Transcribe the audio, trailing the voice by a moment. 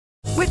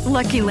With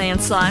Lucky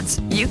Land Slots,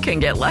 you can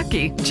get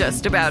lucky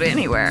just about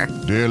anywhere.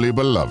 Dearly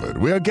beloved,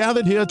 we are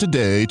gathered here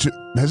today to...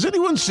 Has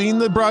anyone seen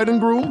the bride and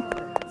groom?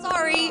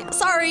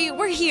 Sorry,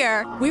 we're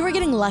here. We were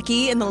getting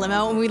lucky in the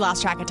limo and we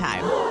lost track of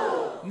time.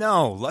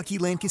 No, Lucky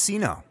Land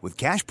Casino, with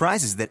cash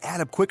prizes that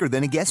add up quicker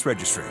than a guest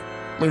registry.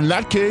 In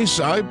that case,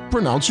 I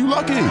pronounce you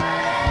lucky.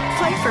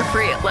 Play for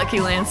free at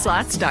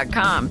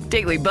LuckyLandSlots.com.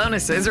 Daily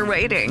bonuses are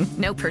waiting.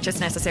 No purchase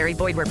necessary.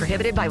 Void where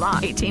prohibited by law.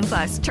 18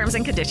 plus. Terms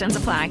and conditions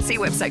apply. See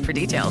website for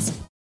details.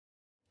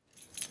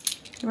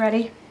 You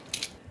ready?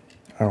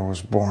 I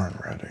was born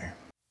ready.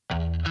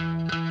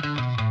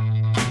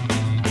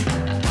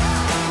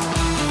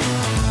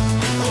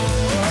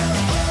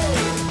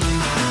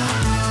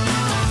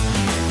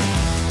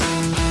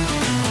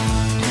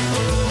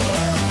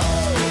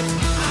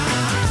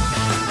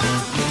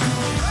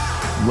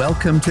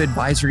 Welcome to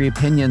Advisory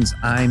Opinions.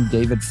 I'm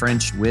David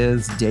French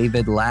with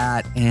David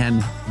Latt.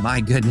 And my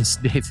goodness,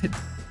 David,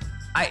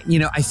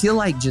 I feel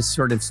like just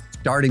sort of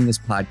starting this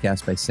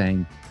podcast by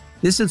saying,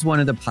 this is one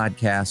of the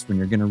podcasts when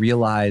you're going to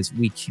realize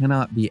we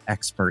cannot be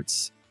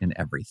experts in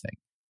everything.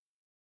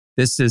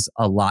 This is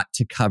a lot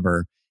to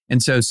cover.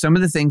 And so some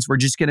of the things we're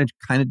just going to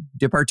kind of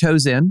dip our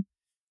toes in.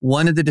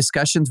 One of the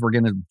discussions, we're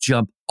going to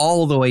jump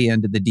all the way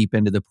into the deep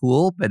end of the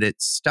pool, but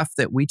it's stuff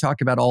that we talk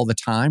about all the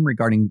time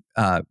regarding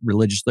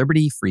religious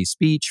liberty, free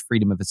speech,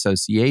 freedom of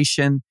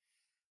association.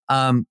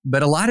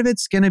 But a lot of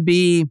it's going to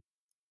be,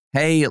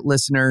 hey,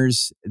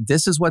 listeners,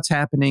 this is what's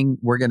happening.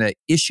 We're going to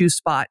issue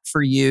spot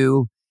for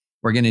you.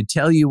 We're going to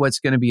tell you what's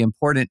going to be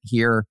important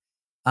here.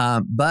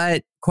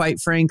 But quite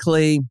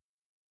frankly,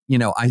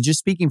 I'm just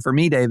speaking for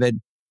me,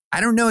 David, I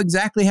don't know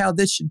exactly how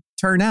this should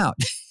turn out.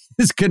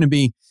 It's going to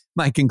be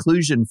my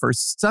conclusion for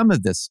some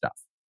of this stuff.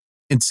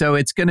 And so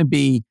it'll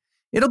be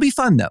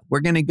fun though.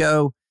 We're going to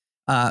go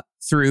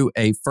through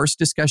a first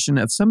discussion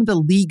of some of the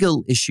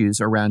legal issues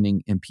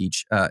surrounding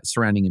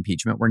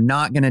impeachment. We're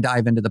not going to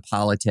dive into the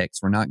politics.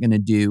 We're not going to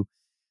do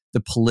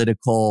the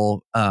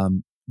political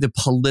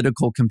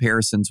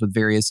comparisons with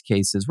various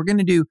cases. We're going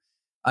to do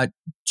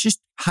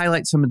just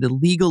highlight some of the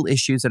legal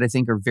issues that I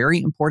think are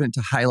very important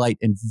to highlight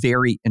and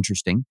very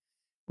interesting.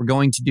 We're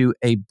going to do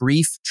a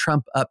brief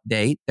Trump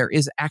update. There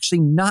is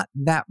actually not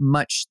that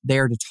much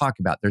there to talk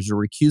about. There's a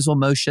recusal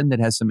motion that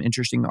has some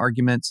interesting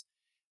arguments.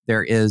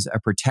 There is a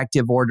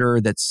protective order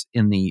that's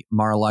in the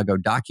Mar-a-Lago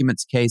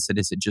documents case that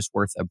is just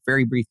worth a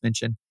very brief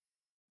mention.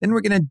 Then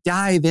we're going to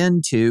dive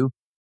into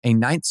a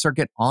Ninth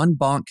Circuit en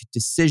banc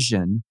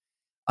decision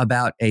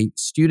about a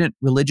student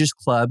religious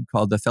club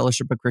called the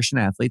Fellowship of Christian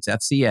Athletes,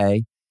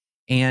 FCA,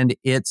 and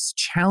its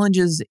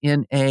challenges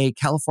in a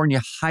California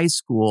high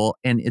school.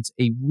 And it's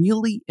a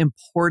really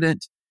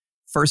important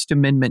First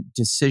Amendment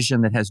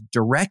decision that has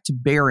direct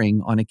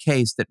bearing on a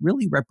case that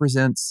really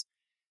represents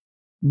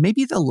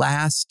maybe the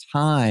last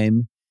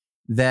time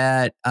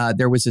that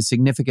there was a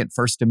significant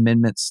First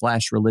Amendment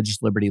 / religious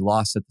liberty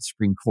loss at the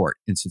Supreme Court.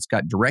 And so it's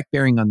got direct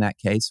bearing on that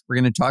case. We're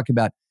going to talk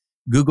about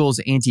Google's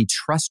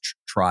antitrust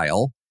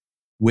trial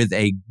with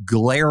a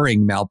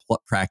glaring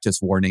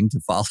malpractice warning to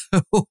follow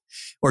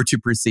or to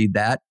precede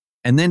that.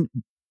 And then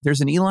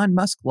there's an Elon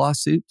Musk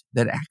lawsuit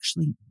that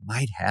actually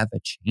might have a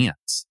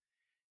chance.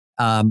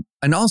 And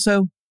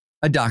also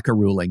a DACA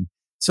ruling.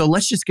 So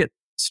let's just get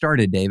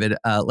started, David.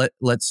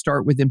 Let's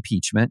start with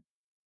impeachment.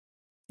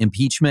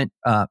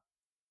 House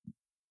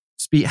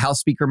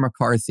Speaker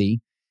McCarthy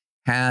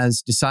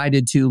has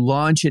decided to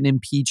launch an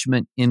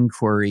impeachment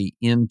inquiry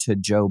into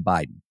Joe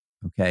Biden.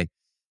 Okay,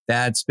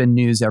 that's been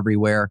news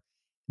everywhere.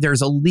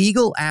 There's a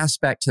legal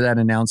aspect to that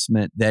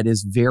announcement that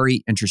is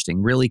very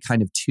interesting, really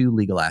kind of two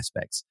legal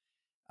aspects.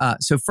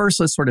 So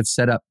first, let's sort of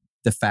set up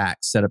the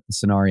facts, set up the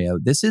scenario.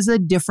 This is a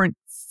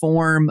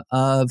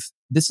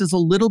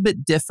little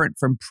bit different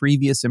from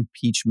previous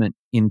impeachment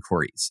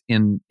inquiries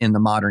in the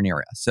modern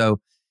era. So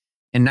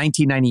in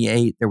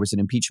 1998, there was an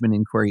impeachment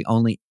inquiry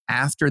only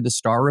after the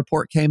Starr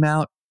report came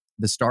out.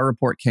 The Starr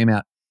report came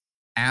out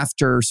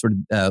after sort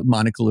of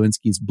Monica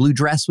Lewinsky's blue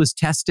dress was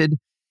tested,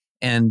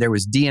 and there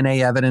was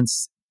DNA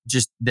evidence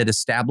just that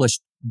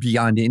established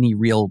beyond any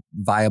real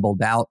viable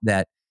doubt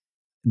that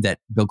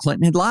Bill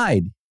Clinton had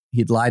lied.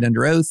 He'd lied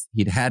under oath.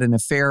 He'd had an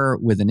affair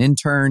with an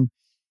intern.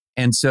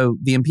 And so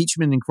the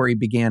impeachment inquiry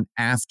began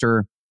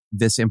after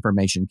this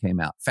information came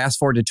out. Fast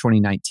forward to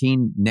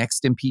 2019,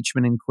 next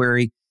impeachment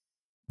inquiry.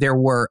 There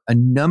were a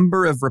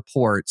number of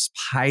reports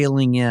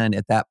piling in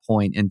at that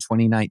point in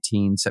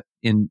 2019,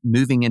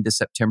 moving into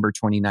September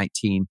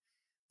 2019,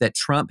 that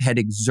Trump had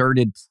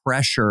exerted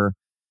pressure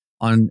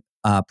on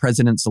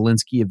President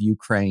Zelensky of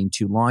Ukraine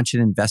to launch an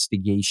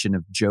investigation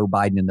of Joe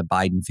Biden and the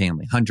Biden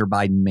family, Hunter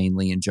Biden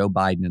mainly, and Joe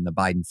Biden and the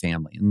Biden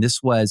family. And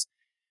this was,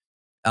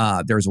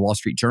 there was a Wall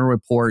Street Journal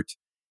report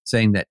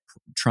saying that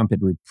Trump had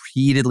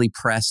repeatedly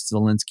pressed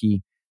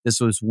Zelensky. This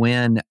was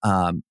when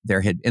and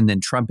then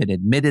Trump had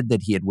admitted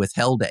that he had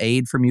withheld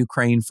aid from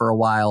Ukraine for a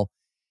while.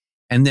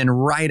 And then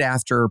right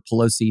after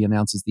Pelosi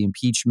announces the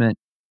impeachment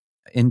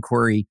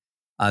inquiry,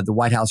 the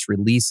White House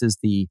releases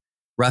the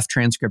rough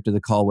transcript of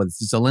the call with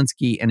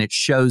Zelensky, and it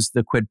shows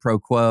the quid pro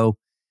quo.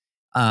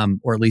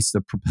 or at least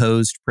the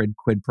proposed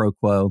quid pro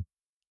quo.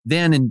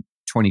 Then in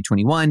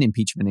 2021,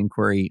 impeachment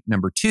inquiry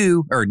number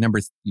two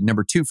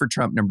for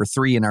Trump, number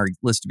 3 in our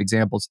list of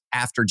examples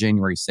after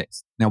January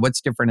 6th. Now, what's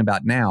different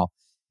about now?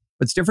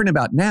 What's different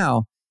about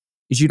now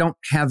is you don't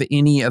have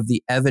any of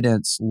the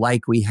evidence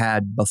like we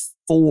had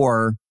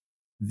before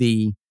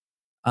the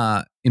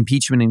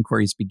impeachment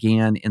inquiries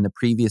began in the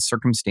previous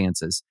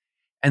circumstances.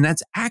 And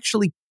that's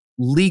actually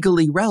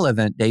legally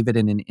relevant, David,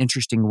 in an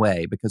interesting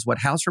way, because what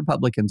House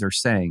Republicans are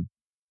saying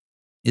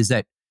is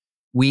that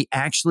we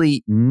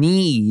actually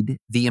need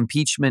the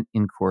impeachment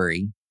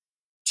inquiry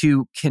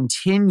to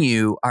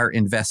continue our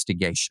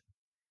investigation.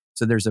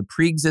 So there's a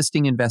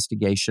pre-existing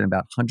investigation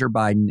about Hunter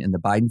Biden and the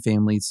Biden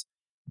family's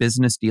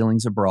business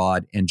dealings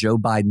abroad and Joe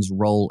Biden's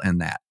role in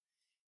that.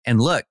 And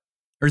look,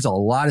 there's a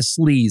lot of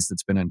sleaze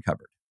that's been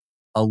uncovered.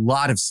 A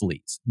lot of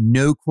sleaze,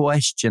 no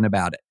question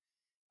about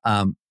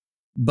it.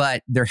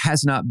 But there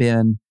has not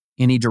been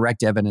any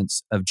direct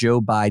evidence of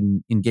Joe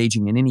Biden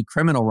engaging in any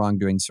criminal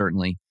wrongdoing,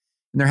 certainly.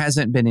 And there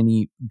hasn't been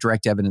any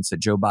direct evidence that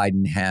Joe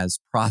Biden has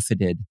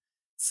profited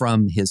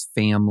from his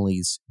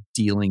family's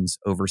dealings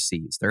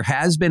overseas. There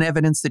has been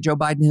evidence that Joe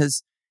Biden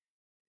has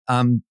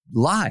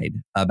lied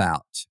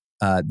about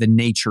the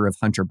nature of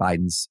Hunter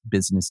Biden's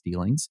business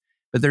dealings,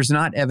 but there's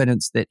not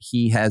evidence that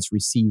he has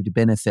received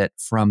benefit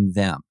from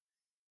them.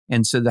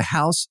 And so the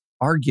House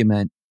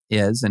argument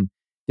is, and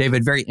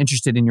David, very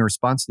interested in your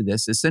response to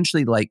this,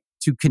 essentially like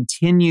to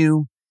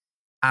continue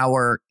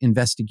our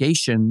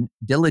investigation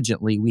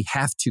diligently, we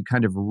have to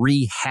kind of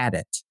re-hat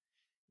it.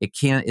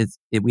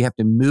 We have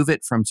to move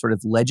it from sort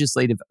of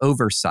legislative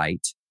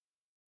oversight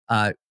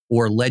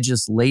or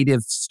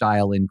legislative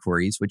style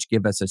inquiries, which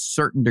give us a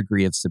certain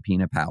degree of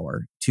subpoena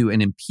power, to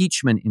an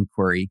impeachment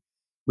inquiry,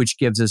 which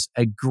gives us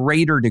a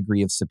greater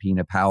degree of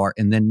subpoena power.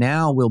 And then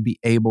now we'll be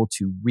able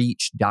to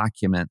reach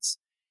documents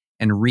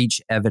and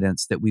reach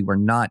evidence that we were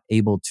not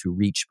able to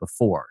reach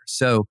before.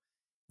 So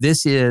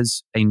this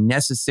is a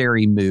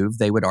necessary move,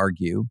 they would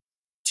argue,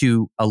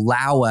 to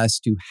allow us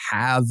to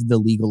have the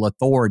legal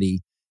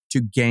authority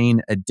to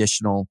gain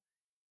additional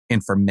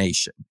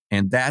information.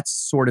 And that's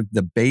sort of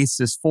the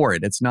basis for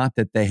it. It's not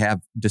that they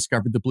have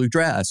discovered the blue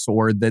dress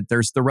or that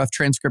there's the rough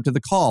transcript of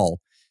the call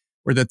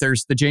or that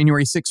there's the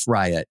January 6th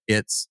riot.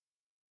 It's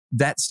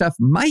that stuff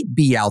might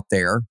be out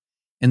there.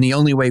 And the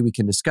only way we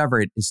can discover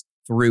it is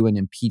through an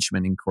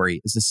impeachment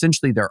inquiry, is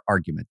essentially their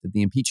argument that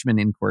the impeachment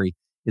inquiry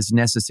is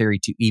necessary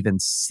to even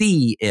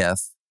see if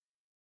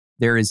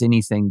there is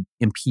anything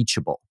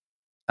impeachable.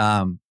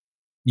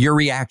 Your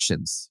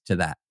reactions to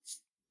that?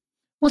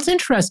 Well, it's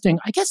interesting.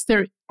 I guess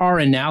there are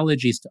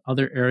analogies to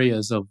other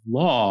areas of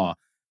law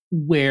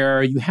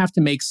where you have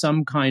to make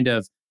some kind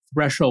of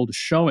threshold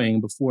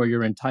showing before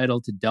you're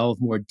entitled to delve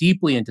more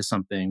deeply into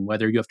something,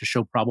 whether you have to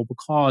show probable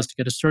cause to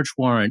get a search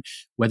warrant,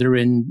 whether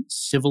in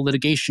civil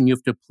litigation you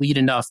have to plead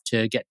enough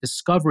to get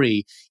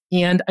discovery.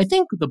 And I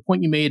think the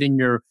point you made in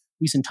your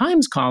recent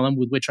Times column,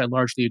 with which I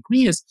largely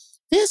agree, is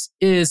this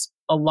is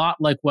a lot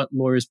like what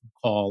lawyers would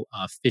call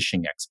a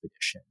fishing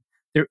expedition.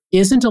 There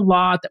isn't a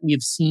lot that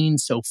we've seen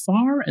so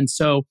far. And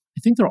so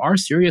I think there are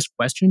serious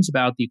questions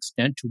about the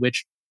extent to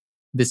which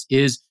this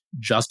is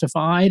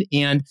justified.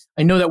 And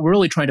I know that we're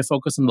really trying to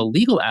focus on the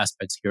legal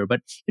aspects here, but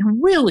it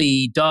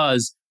really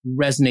does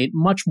resonate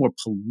much more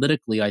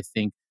politically, I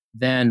think,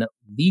 than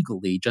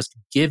legally, just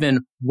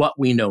given what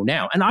we know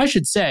now. And I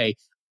should say,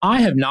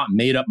 I have not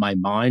made up my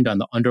mind on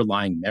the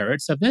underlying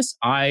merits of this.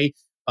 I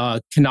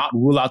cannot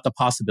rule out the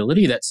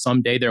possibility that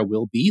someday there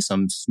will be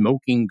some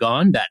smoking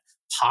gun that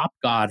Pop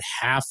got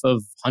half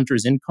of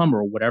Hunter's income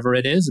or whatever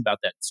it is about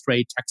that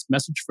stray text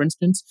message, for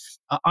instance.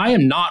 I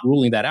am not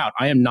ruling that out.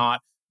 I am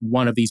not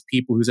one of these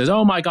people who says,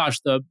 oh my gosh,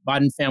 the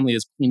Biden family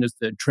is clean as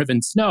the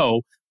driven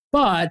snow.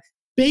 But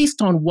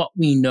based on what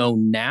we know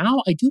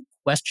now, I do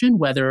question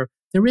whether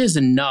there is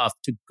enough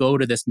to go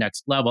to this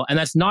next level. And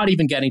that's not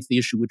even getting to the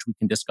issue, which we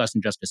can discuss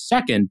in just a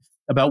second,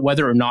 about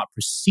whether or not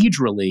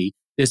procedurally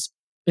this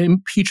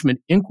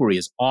impeachment inquiry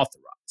is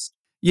authorized.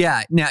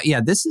 Yeah. Now,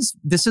 this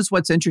is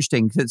what's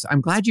interesting, because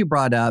I'm glad you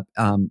brought up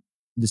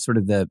the sort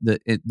of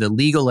the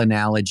legal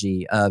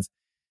analogy of,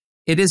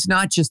 it is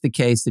not just the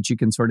case that you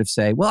can sort of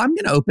say, well, I'm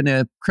going to open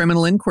a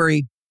criminal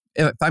inquiry.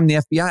 If I'm the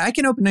FBI, I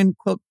can open a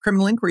quote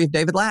criminal inquiry of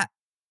David Latt.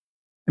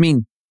 I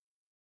mean,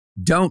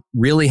 don't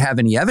really have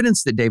any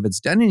evidence that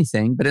David's done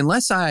anything, but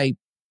unless I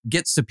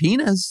get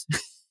subpoenas,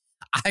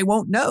 I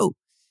won't know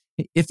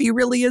if he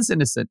really is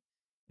innocent.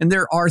 And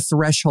there are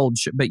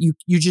thresholds, but you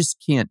just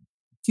can't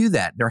do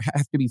that. There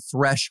have to be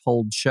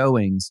threshold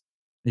showings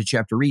that you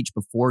have to reach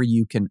before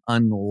you can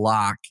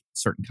unlock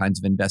certain kinds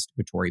of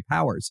investigatory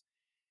powers.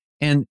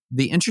 And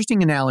the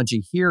interesting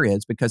analogy here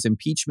is, because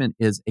impeachment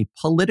is a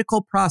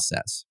political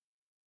process,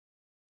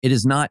 it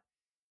is not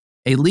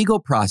a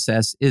legal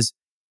process, is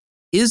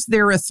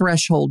there a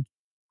threshold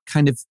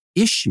kind of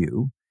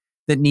issue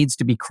that needs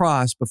to be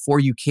crossed before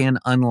you can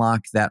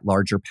unlock that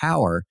larger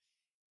power?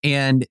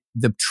 And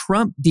the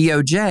Trump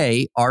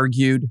DOJ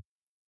argued,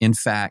 in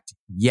fact,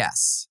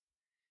 yes.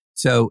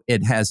 So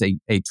it has a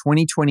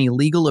 2020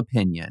 legal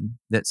opinion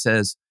that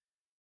says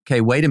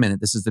okay, wait a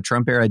minute, this is the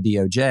Trump era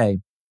DOJ.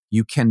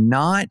 You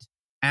cannot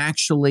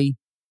actually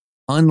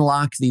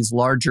unlock these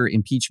larger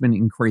impeachment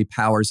inquiry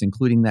powers,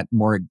 including that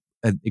more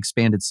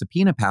expanded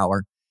subpoena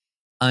power,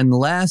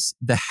 unless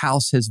the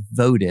House has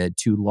voted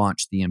to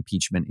launch the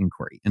impeachment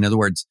inquiry. In other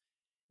words,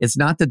 it's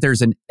not that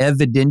there's an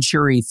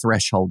evidentiary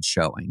threshold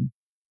showing.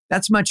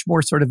 That's much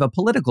more sort of a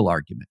political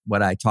argument.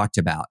 What I talked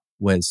about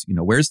was,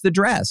 where's the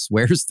dress?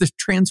 Where's the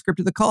transcript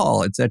of the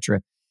call, et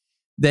cetera?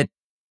 That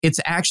it's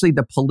actually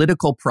the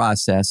political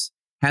process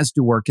has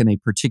to work in a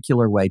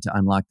particular way to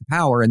unlock the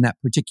power. And that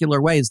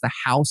particular way is the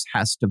House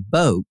has to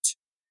vote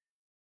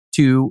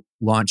to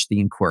launch the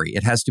inquiry.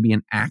 It has to be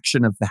an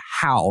action of the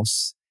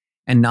House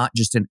and not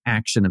just an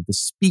action of the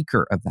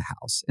Speaker of the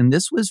House. And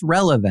this was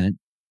relevant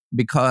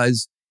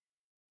because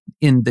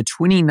in the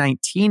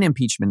 2019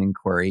 impeachment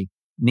inquiry,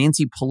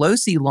 Nancy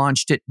Pelosi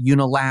launched it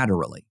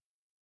unilaterally.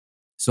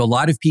 So a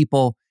lot of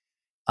people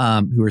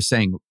who are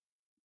saying,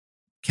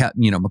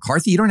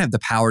 McCarthy, you don't have the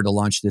power to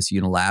launch this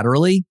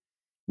unilaterally.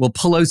 Well,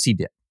 Pelosi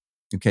did.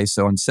 Okay,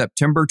 so on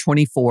September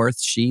 24th,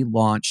 she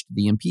launched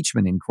the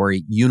impeachment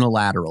inquiry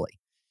unilaterally.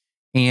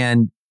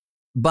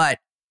 But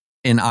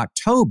in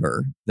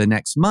October, the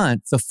next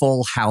month, the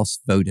full House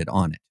voted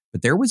on it.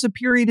 But there was a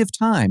period of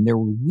time, there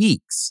were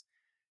weeks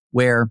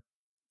where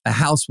the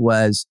House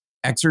was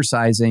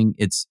exercising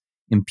its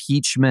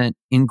impeachment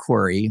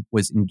inquiry,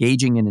 was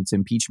engaging in its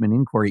impeachment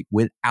inquiry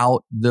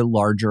without the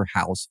larger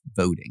House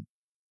voting.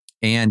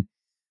 And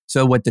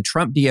so what the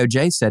Trump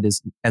DOJ said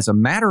is, as a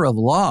matter of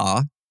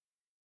law,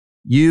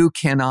 you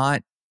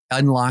cannot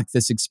unlock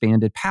this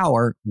expanded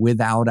power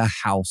without a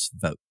House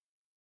vote.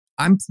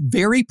 I'm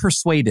very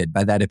persuaded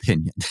by that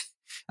opinion.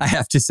 I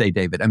have to say,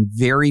 David, I'm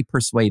very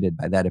persuaded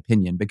by that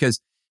opinion because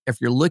if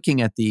you're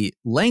looking at the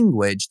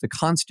language, the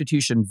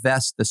Constitution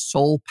vests the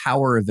sole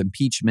power of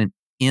impeachment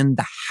in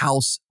the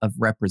House of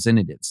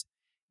Representatives.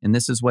 And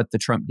this is what the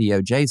Trump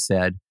DOJ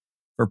said.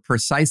 For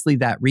precisely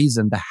that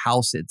reason, the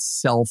House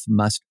itself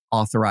must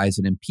authorize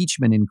an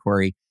impeachment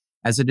inquiry,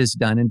 as it has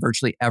done in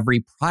virtually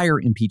every prior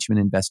impeachment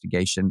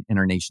investigation in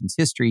our nation's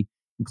history,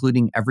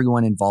 including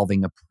everyone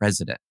involving a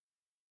president.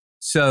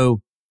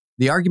 So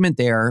the argument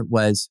there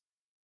was,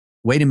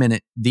 wait a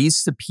minute,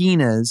 these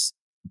subpoenas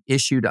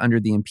issued under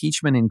the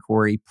impeachment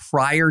inquiry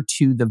prior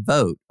to the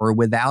vote or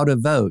without a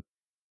vote,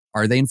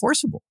 are they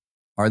enforceable?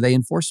 Are they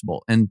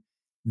enforceable? And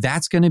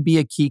that's going to be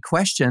a key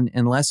question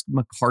unless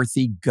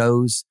McCarthy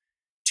goes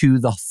to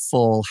the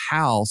full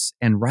House.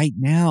 And right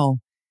now,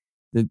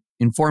 the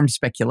informed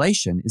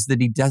speculation is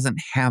that he doesn't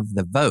have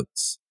the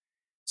votes.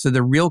 So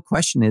the real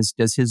question is,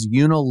 does his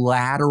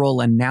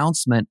unilateral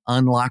announcement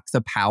unlock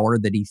the power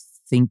that he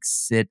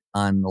thinks it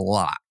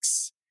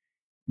unlocks?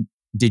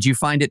 Did you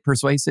find it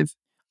persuasive?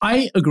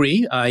 I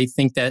agree. I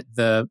think that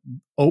the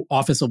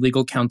Office of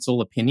Legal Counsel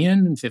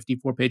opinion,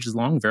 54 pages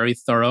long, very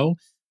thorough,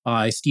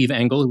 by Steve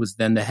Engel, who was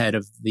then the head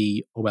of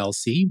the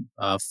OLC.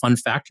 Fun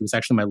fact, he was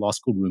actually my law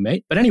school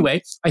roommate. But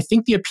anyway, I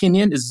think the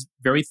opinion is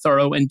very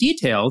thorough and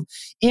detailed.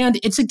 And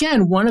it's,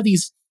 again, one of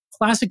these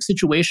classic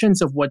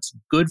situations of what's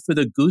good for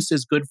the goose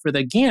is good for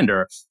the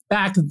gander.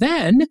 Back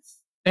then,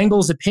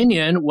 Engel's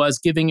opinion was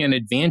giving an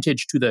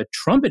advantage to the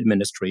Trump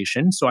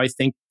administration. So I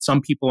think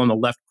some people on the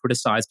left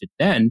criticized it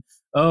then.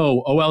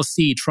 Oh,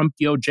 OLC, Trump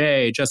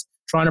DOJ, just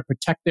trying to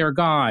protect their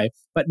guy.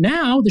 But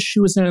now the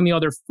shoe is on the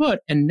other foot.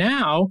 And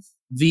now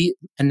the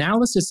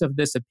analysis of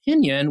this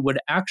opinion would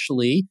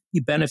actually be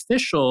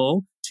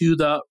beneficial to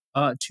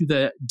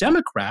the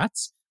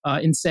Democrats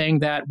in saying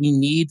that we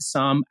need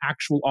some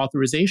actual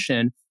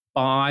authorization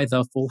by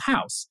the full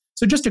House.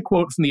 So just a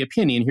quote from the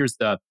opinion, here's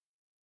the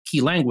key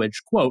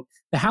language, quote,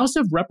 "The House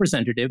of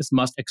Representatives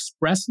must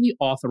expressly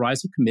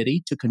authorize a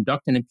committee to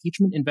conduct an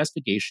impeachment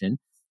investigation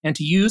and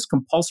to use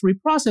compulsory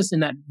process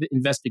in that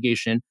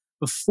investigation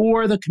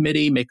before the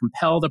committee may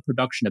compel the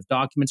production of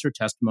documents or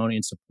testimony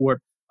in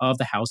support of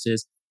the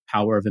House's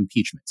power of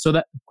impeachment." So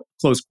that,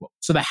 close quote.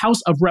 So the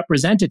House of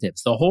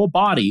Representatives, the whole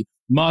body,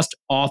 must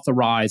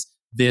authorize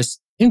this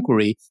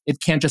inquiry.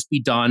 It can't just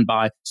be done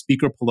by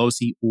Speaker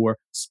Pelosi or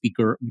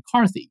Speaker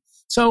McCarthy.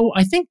 So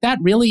I think that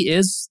really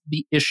is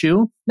the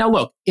issue. Now,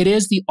 look, it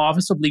is the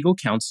Office of Legal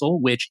Counsel,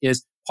 which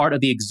is part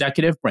of the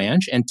executive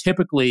branch and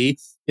typically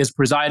is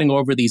presiding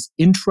over these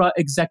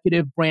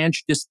intra-executive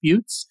branch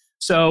disputes.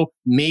 So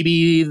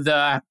maybe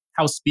the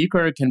House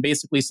Speaker can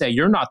basically say,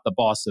 you're not the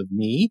boss of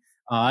me.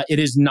 It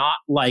is not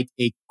like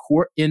a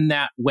court in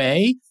that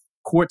way.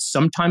 Courts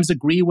sometimes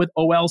agree with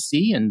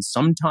OLC and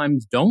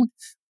sometimes don't.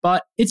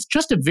 But it's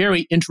just a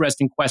very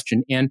interesting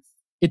question. And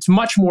it's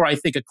much more, I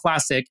think, a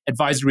classic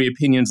advisory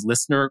opinions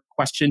listener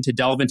question to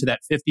delve into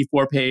that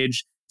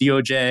 54-page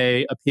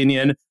DOJ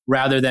opinion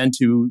rather than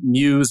to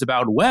muse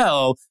about,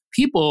 well,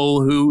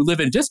 people who live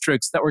in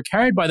districts that were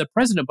carried by the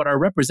president but are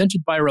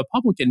represented by a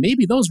Republican,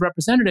 maybe those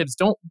representatives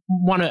don't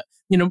want to,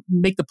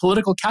 make the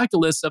political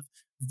calculus of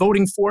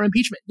voting for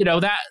impeachment.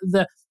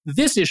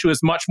 This issue is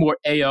much more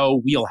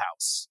AO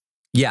wheelhouse.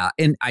 Yeah,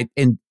 and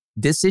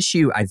this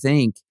issue, I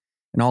think,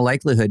 in all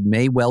likelihood,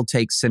 may well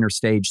take center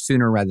stage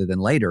sooner rather than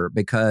later,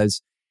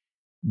 because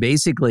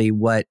basically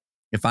what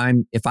if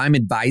I'm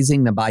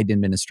advising the Biden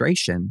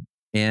administration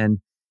and,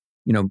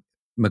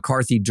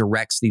 McCarthy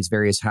directs these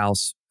various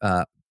House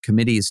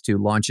committees to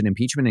launch an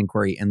impeachment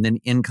inquiry, and then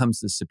in comes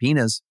the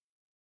subpoenas,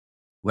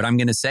 what I'm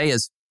going to say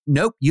is,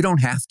 nope, you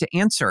don't have to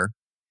answer.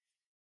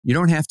 You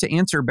don't have to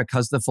answer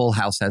because the full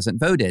House hasn't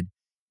voted.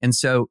 And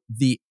so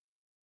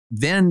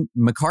then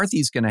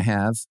McCarthy's going to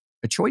have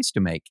a choice to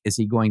make. Is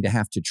he going to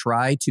have to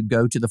try to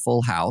go to the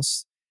full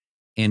House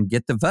and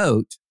get the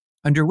vote?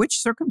 Under which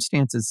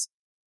circumstances,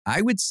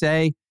 I would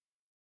say,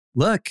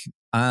 look,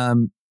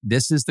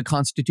 this is the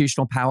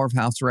constitutional power of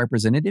House of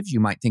Representatives.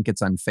 You might think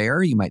it's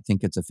unfair. You might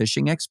think it's a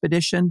fishing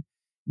expedition.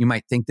 You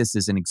might think this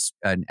is an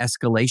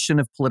escalation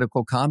of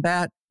political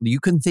combat. You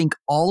can think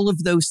all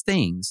of those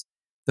things.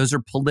 Those are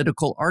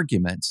political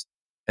arguments.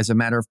 As a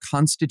matter of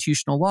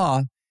constitutional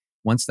law,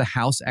 once the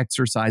House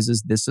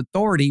exercises this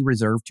authority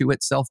reserved to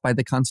itself by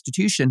the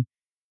Constitution,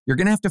 you're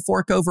going to have to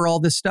fork over all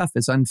this stuff,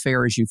 as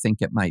unfair as you think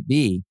it might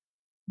be.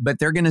 But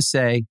they're going to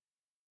say,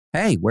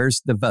 hey,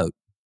 where's the vote?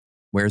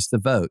 Where's the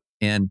vote?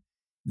 And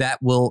that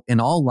will, in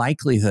all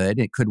likelihood,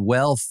 it could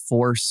well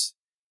force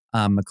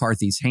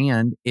McCarthy's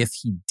hand if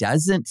he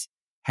doesn't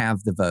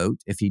have the vote,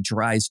 if he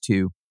tries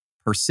to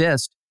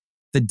persist.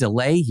 The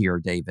delay here,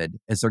 David,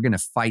 as they're going to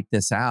fight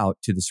this out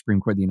to the Supreme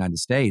Court of the United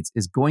States,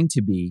 is going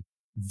to be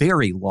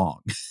very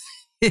long.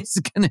 It's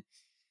going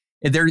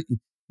to,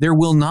 there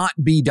will not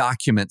be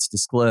documents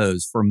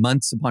disclosed for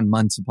months upon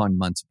months upon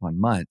months upon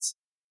months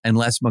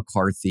unless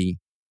McCarthy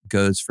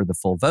goes for the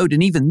full vote.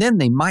 And even then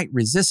they might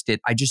resist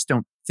it. I just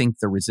don't think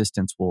the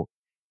resistance will,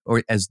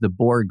 or as the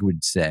Borg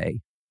would say,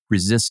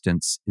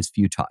 resistance is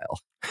futile.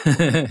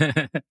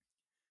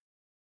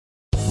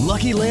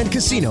 Lucky Land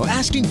Casino,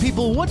 asking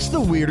people, what's the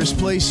weirdest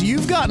place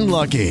you've gotten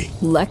lucky?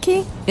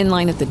 Lucky? In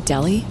line at the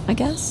deli, I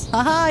guess?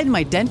 Aha, in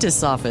my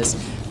dentist's office.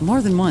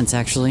 More than once,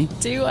 actually.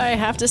 Do I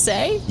have to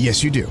say?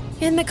 Yes, you do.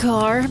 In the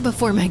car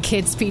before my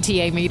kids'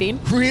 PTA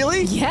meeting.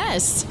 Really?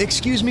 Yes.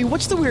 Excuse me,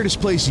 what's the weirdest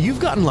place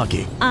you've gotten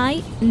lucky?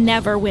 I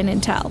never win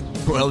and tell.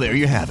 Well, there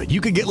you have it. You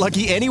can get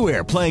lucky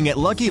anywhere, playing at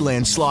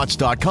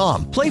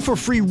LuckyLandSlots.com. Play for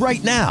free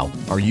right now.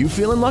 Are you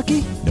feeling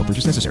lucky? No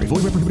purchase necessary.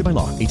 Void where prohibited by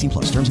law. 18+.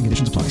 Terms and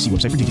conditions apply. See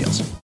website for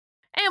details.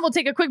 And we'll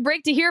take a quick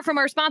break to hear from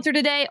our sponsor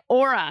today,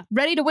 Aura.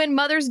 Ready to win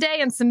Mother's Day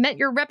and cement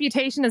your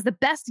reputation as the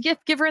best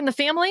gift giver in the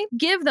family?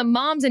 Give the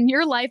moms in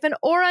your life an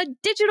Aura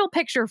digital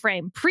picture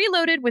frame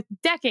preloaded with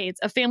decades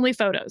of family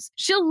photos.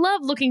 She'll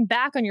love looking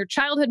back on your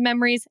childhood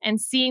memories and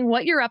seeing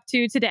what you're up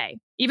to today.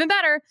 Even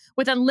better,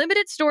 with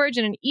unlimited storage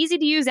and an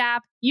easy-to-use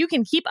app, you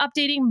can keep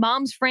updating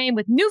Mom's frame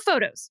with new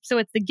photos, so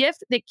it's the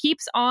gift that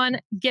keeps on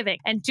giving.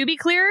 And to be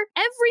clear,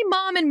 every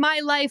mom in my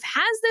life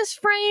has this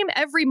frame.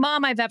 Every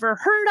mom I've ever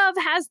heard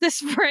of has this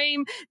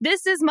frame.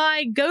 This is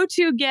my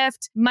go-to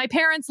gift. My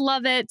parents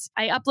love it.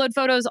 I upload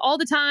photos all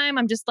the time.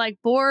 I'm just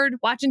bored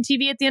watching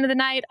TV at the end of the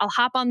night. I'll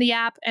hop on the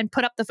app and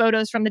put up the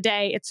photos from the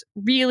day. It's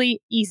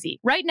really easy.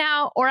 Right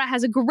now, Aura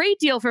has a great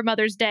deal for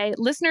Mother's Day.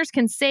 Listeners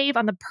can save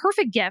on the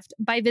perfect gift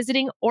by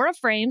visiting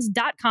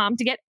auraframes.com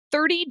to get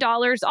 $30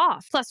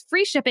 off, plus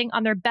free shipping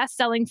on their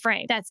best-selling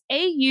frame. That's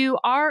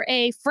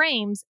AURA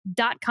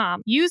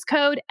frames.com. Use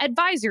code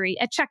ADVISORY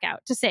at checkout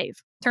to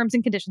save. Terms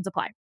and conditions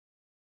apply.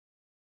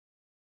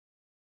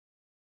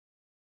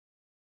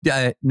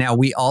 Now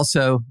we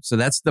also, so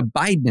that's the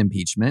Biden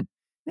impeachment.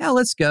 Now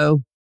let's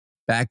go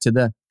back to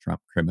the Trump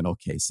criminal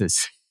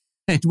cases.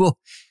 And we'll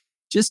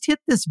just hit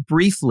this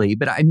briefly,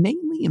 but I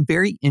mainly am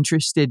very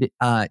interested,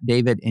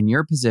 David, in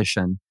your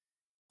position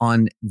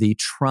on the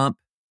Trump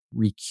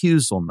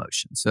recusal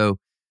motion. So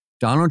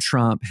Donald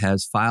Trump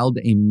has filed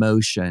a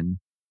motion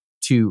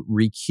to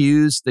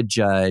recuse the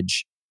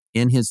judge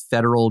in his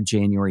federal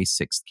January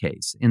 6th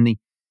case. And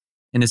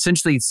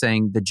essentially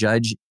saying the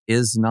judge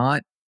is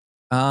not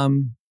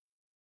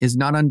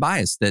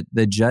unbiased, that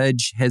the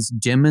judge has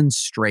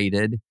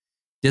demonstrated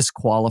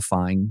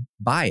disqualifying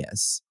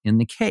bias in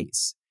the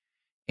case.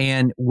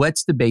 And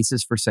what's the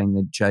basis for saying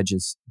the judge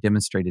has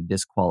demonstrated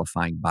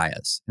disqualifying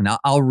bias? And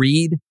I'll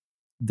read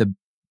the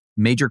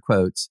major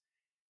quotes.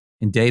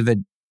 And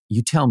David,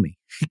 you tell me,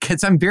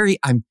 because I'm very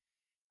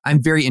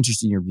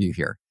interested in your view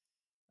here.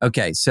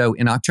 Okay, so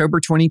in October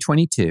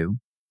 2022,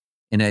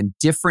 in a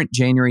different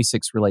January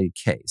 6th related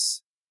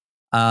case,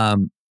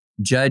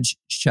 Judge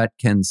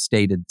Chutkan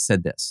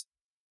said this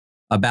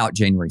about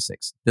January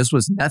 6th. This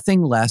was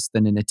nothing less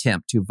than an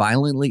attempt to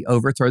violently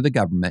overthrow the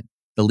government,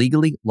 the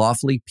legally,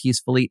 lawfully,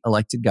 peacefully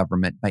elected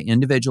government, by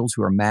individuals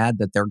who are mad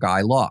that their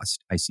guy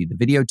lost. I see the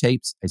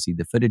videotapes. I see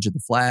the footage of the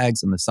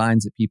flags and the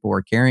signs that people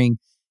were carrying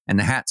and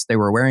the hats they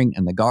were wearing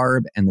and the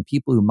garb and the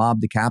people who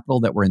mobbed the Capitol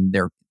that were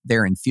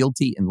there in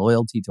fealty and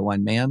loyalty to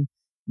one man,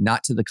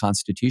 not to the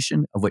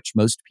Constitution, of which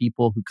most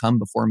people who come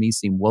before me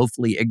seem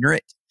woefully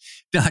ignorant,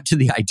 not to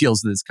the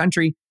ideals of this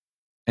country,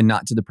 and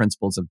not to the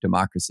principles of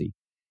democracy.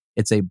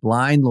 It's a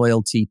blind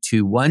loyalty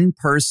to one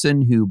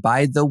person who,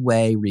 by the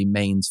way,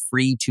 remains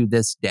free to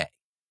this day.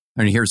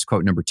 And here's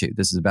quote number 2.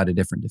 This is about a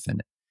different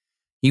defendant.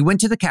 He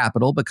went to the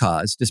Capitol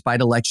because, despite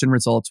election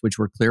results which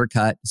were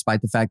clear-cut,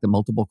 despite the fact that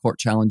multiple court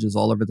challenges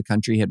all over the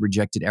country had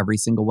rejected every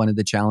single one of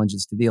the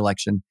challenges to the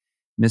election,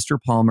 Mr.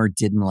 Palmer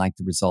didn't like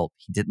the result.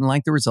 He didn't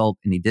like the result,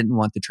 and he didn't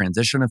want the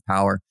transition of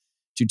power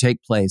to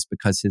take place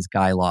because his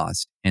guy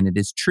lost. And it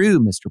is true,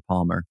 Mr.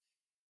 Palmer.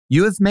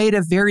 You have made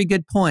a very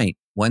good point,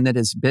 one that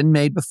has been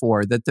made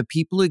before, that the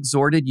people who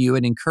exhorted you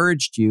and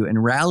encouraged you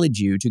and rallied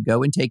you to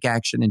go and take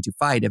action and to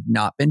fight have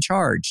not been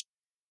charged.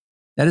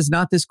 That is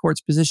not this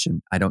court's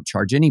position. I don't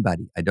charge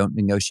anybody. I don't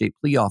negotiate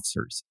plea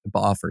offers.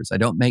 I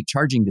don't make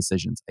charging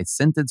decisions. I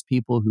sentence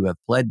people who have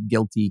pled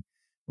guilty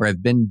or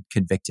have been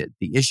convicted.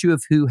 The issue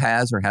of who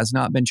has or has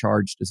not been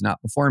charged is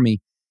not before me.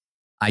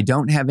 I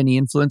don't have any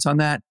influence on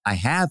that. I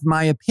have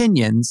my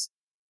opinions,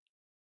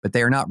 but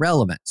they are not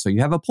relevant. So you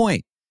have a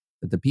point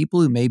that the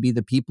people who may be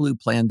the people who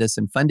planned this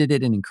and funded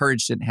it and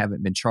encouraged it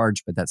haven't been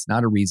charged, but that's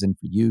not a reason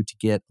for you to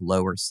get a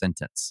lower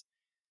sentence.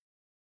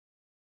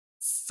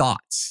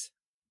 Thoughts?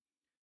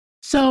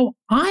 So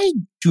I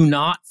do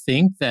not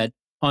think that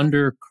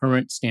under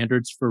current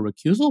standards for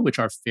recusal, which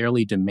are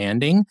fairly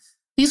demanding,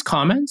 these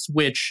comments,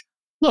 which,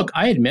 look,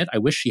 I admit I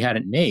wish she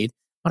hadn't made,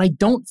 but I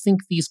don't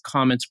think these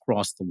comments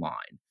cross the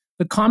line.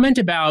 The comment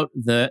about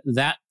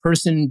that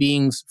person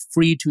being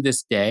free to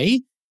this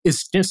day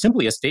is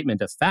simply a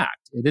statement of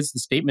fact. It is the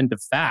statement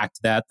of fact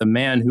that the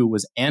man who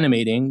was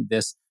animating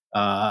this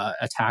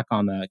attack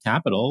on the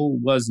Capitol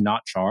was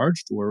not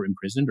charged or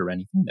imprisoned or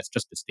anything. That's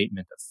just a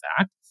statement of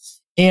fact.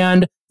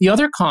 And the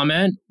other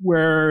comment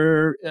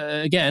where,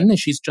 again,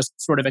 she's just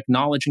sort of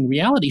acknowledging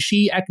reality.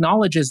 She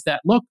acknowledges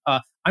that, look,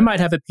 I might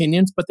have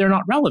opinions, but they're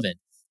not relevant.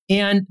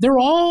 And they're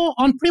all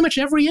on pretty much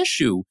every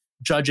issue.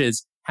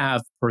 Judges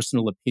have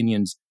personal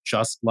opinions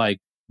just like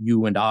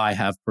you and I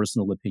have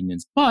personal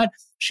opinions. But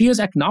she is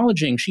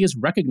acknowledging, she is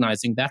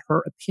recognizing that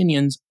her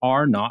opinions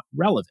are not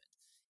relevant.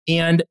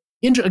 And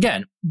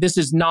again, this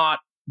is not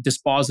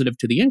dispositive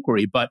to the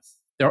inquiry, but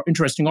there are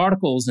interesting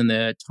articles in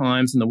the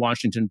Times and the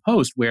Washington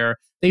Post where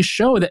they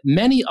show that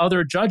many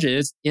other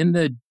judges in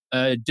the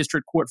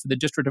district court for the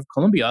District of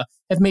Columbia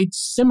have made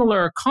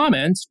similar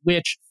comments,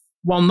 which,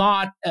 while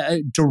not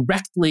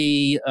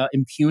directly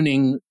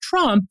impugning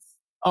Trump,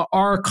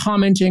 are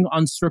commenting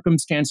on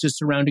circumstances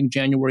surrounding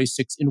January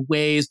 6th in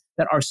ways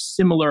that are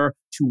similar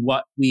to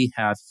what we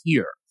have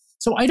here.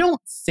 So I don't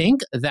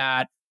think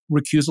that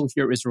recusal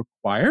here is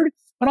required,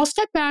 but I'll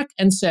step back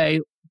and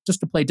say, just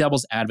to play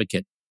devil's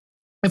advocate,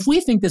 if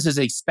we think this is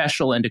a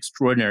special and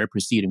extraordinary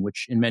proceeding,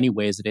 which in many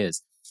ways it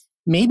is,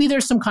 maybe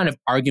there's some kind of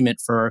argument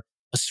for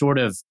a sort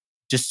of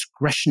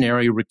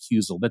discretionary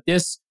recusal, that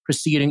this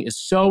proceeding is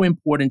so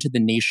important to the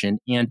nation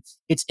and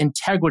its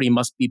integrity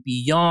must be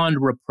beyond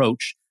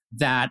reproach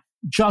that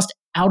just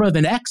out of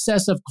an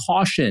excess of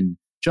caution,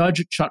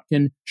 Judge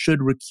Chutkan should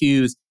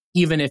recuse,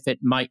 even if it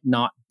might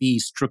not be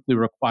strictly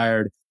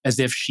required, as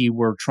if she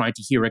were trying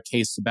to hear a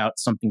case about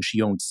something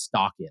she owned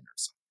stock in or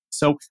something.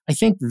 So I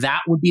think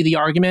that would be the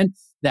argument,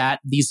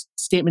 that these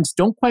statements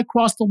don't quite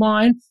cross the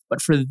line,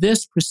 but for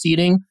this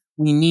proceeding,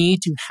 we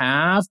need to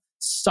have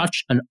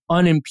such an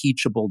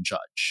unimpeachable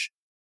judge.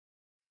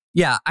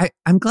 Yeah,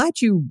 I'm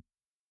glad you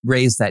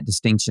raised that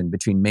distinction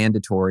between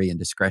mandatory and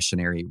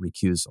discretionary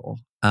recusal.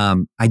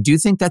 I do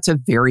think that's a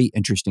very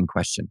interesting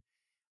question.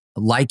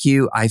 Like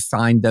you, I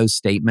find those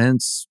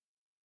statements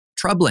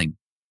troubling,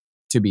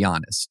 to be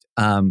honest.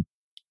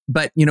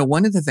 But,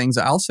 one of the things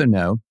I also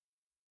know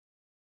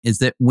is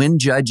that when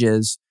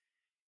judges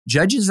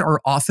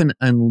are often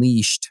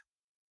unleashed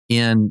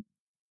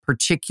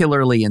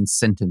particularly in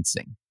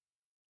sentencing.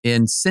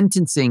 In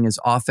sentencing is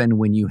often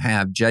when you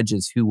have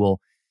judges who will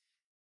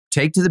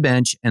take to the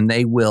bench and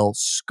they will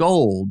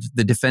scold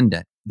the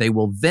defendant. They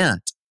will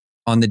vent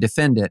on the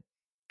defendant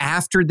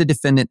after the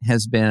defendant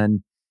has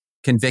been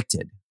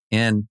convicted.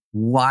 And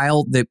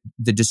while the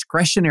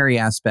discretionary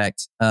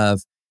aspect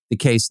of the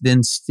case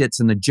then sits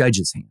in the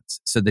judge's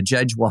hands. So the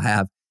judge will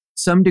have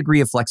some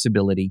degree of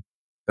flexibility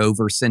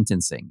over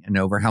sentencing and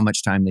over how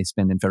much time they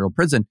spend in federal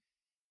prison.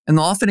 And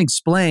they'll often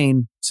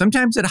explain,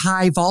 sometimes at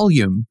high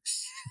volume,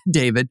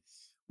 David,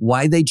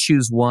 why they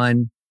choose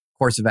one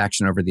course of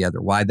action over the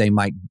other, why they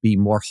might be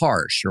more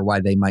harsh or why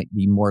they might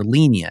be more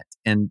lenient.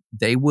 And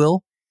they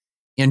will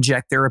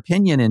inject their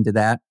opinion into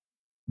that.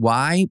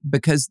 Why?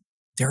 Because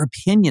their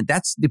opinion,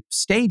 that's the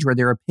stage where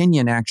their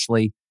opinion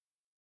actually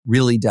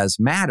really does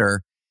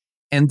matter.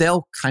 And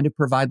they'll kind of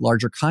provide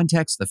larger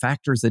context, the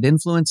factors that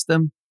influence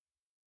them.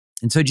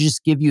 And so to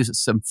just give you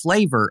some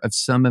flavor of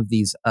some of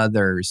these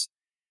other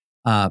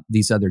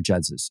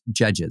judges.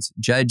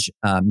 Judge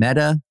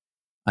Mehta,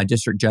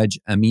 District Judge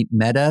Amit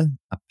Mehta,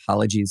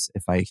 apologies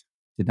if I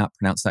did not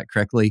pronounce that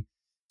correctly,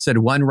 said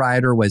one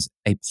rioter was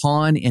a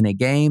pawn in a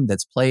game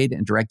that's played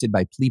and directed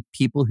by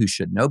people who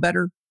should know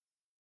better.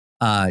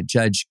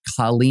 Judge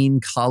Colleen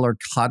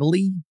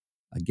Collar-Cottley,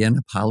 again,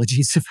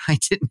 apologies if I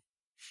didn't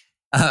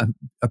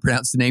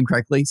pronounce the name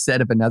correctly, said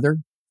of another,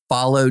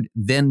 followed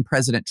then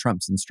President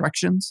Trump's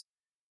instructions.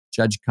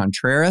 Judge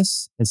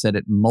Contreras has said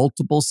at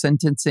multiple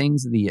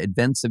sentencings, the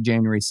events of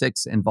January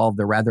 6th involved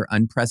the rather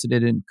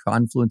unprecedented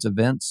confluence of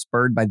events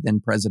spurred by then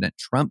President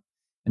Trump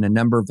and a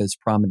number of his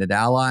prominent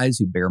allies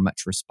who bear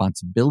much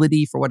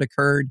responsibility for what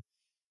occurred.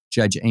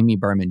 Judge Amy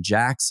Berman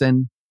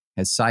Jackson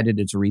has cited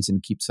as a reason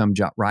to keep some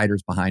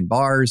riders behind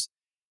bars.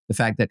 The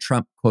fact that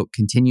Trump, quote,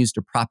 continues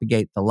to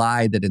propagate the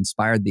lie that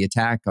inspired the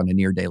attack on a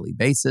near daily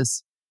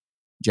basis.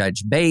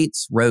 Judge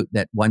Bates wrote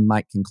that one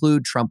might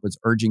conclude Trump was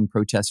urging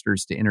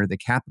protesters to enter the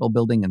Capitol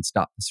building and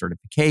stop the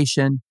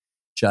certification.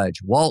 Judge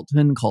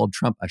Walton called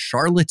Trump a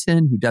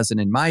charlatan who doesn't,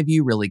 in my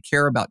view, really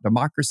care about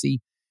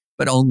democracy,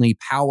 but only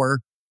power.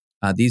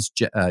 These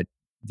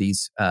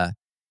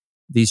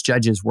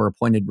judges were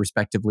appointed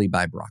respectively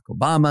by Barack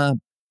Obama,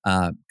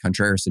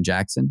 Contreras and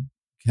Jackson,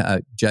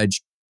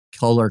 Judge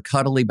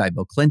Kohler-Cuddly by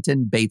Bill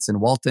Clinton, Bates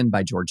and Walton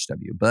by George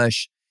W.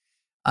 Bush.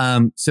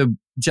 So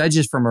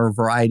judges from a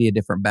variety of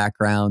different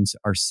backgrounds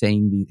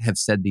have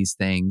said these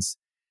things.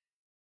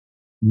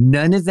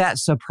 None of that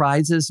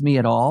surprises me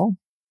at all.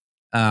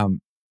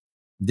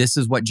 This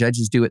is what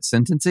judges do at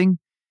sentencing.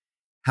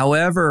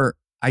 However,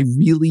 I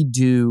really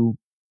do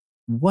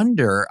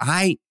wonder.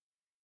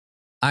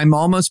 I'm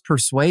almost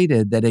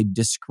persuaded that a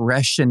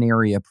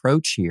discretionary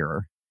approach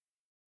here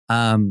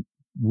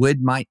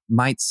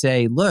might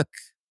say, look,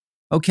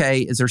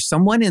 okay, is there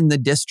someone in the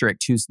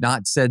district who's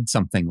not said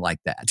something like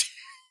that?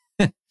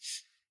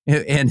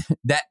 And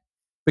that,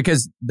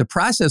 because the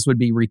process would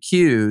be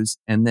recuse,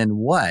 and then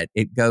what?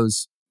 It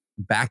goes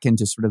back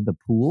into sort of the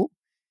pool?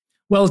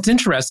 Well, it's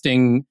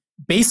interesting.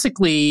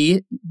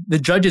 Basically, the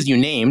judges you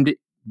named,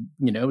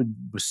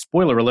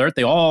 spoiler alert,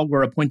 they all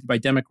were appointed by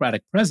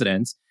Democratic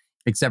presidents.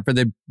 Except for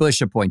the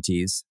Bush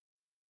appointees.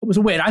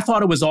 I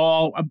thought it was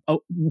all,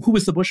 who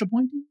was the Bush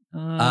appointee?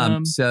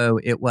 So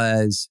it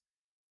was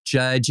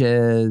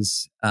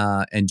judges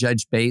and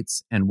Judge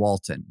Bates and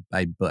Walton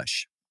by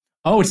Bush.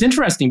 Oh, it's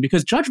interesting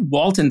because Judge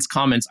Walton's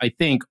comments, I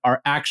think,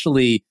 are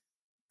actually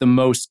the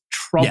most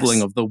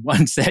troubling of the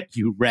ones that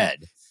you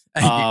read.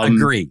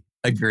 Agree.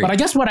 But I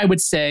guess what I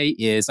would say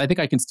is, I think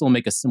I can still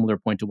make a similar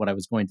point to what I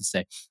was going to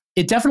say.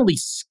 It definitely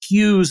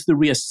skews the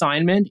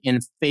reassignment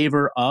in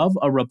favor of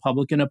a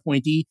Republican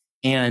appointee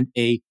and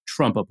a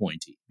Trump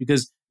appointee,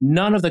 because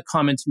none of the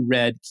comments you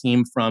read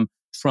came from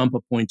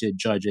Trump-appointed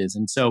judges.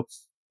 And so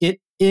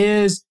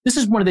this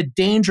is one of the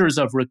dangers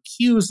of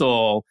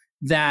recusal,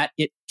 that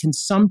it can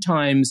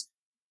sometimes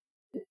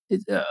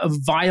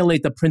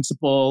violate the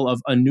principle of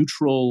a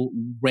neutral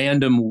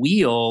random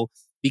wheel,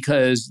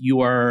 because you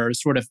are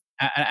sort of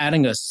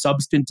adding a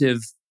substantive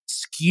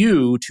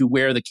skew to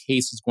where the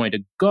case is going to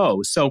go.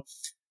 So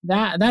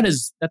that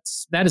is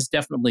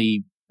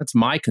definitely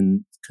my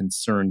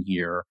concern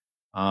here.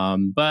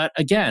 But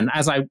again,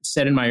 as I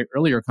said in my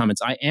earlier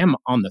comments, I am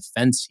on the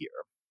fence here.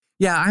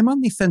 Yeah, I'm on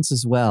the fence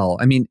as well.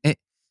 I mean,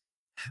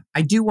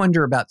 I do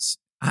wonder about.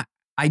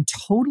 I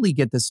totally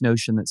get this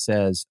notion that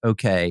says,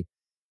 okay,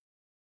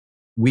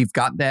 we've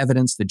got the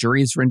evidence. The jury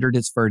has rendered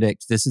its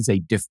verdict. This is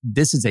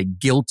a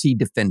guilty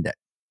defendant.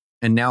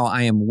 And now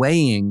I am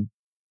weighing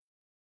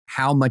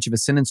how much of a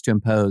sentence to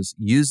impose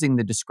using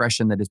the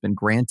discretion that has been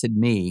granted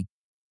me,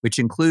 which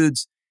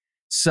includes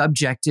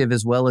subjective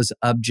as well as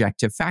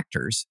objective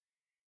factors.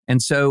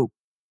 And so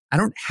I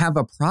don't have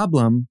a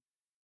problem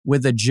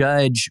with a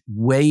judge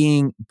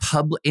weighing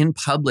in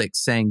public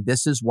saying,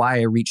 this is why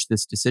I reached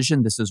this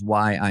decision. This is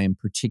why I am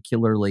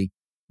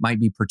might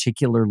be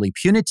particularly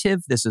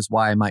punitive. This is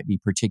why I might be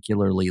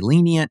particularly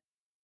lenient.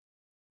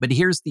 But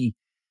here's the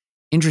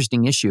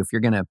interesting issue. If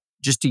you're going to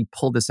just to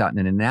pull this out in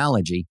an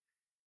analogy,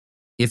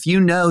 if you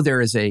know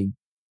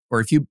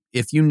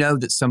if you know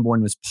that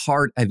someone was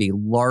part of a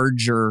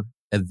larger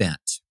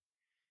event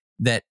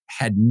that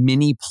had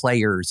many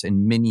players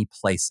in many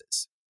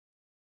places,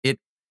 it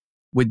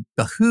would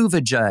behoove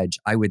a judge,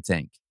 I would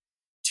think,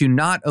 to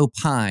not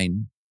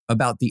opine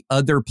about the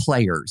other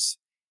players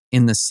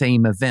in the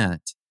same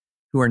event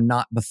who are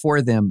not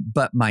before them,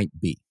 but might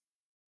be.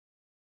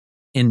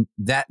 And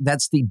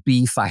that's the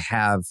beef I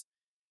have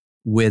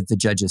with the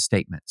judge's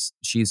statements.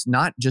 She's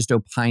not just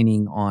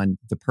opining on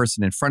the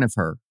person in front of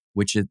her,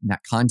 which in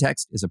that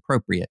context is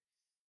appropriate.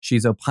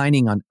 She's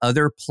opining on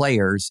other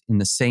players in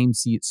the same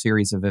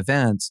series of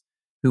events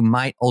who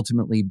might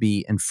ultimately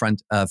be in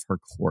front of her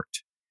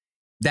court.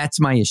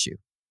 That's my issue.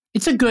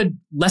 It's a good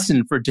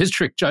lesson for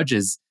district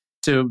judges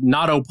to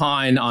not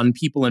opine on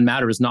people and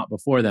matters not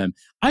before them.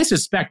 I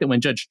suspect that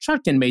when Judge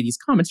Chutkan made these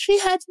comments, she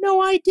had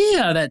no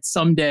idea that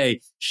someday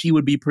she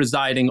would be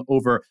presiding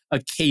over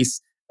a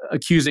case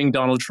accusing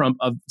Donald Trump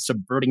of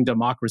subverting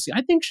democracy.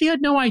 I think she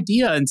had no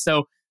idea. And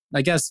so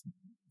I guess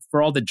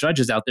for all the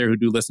judges out there who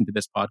do listen to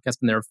this podcast,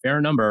 and there are a fair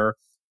number,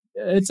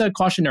 it's a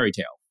cautionary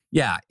tale.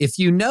 Yeah. If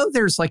you know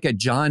there's like a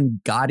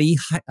John Gotti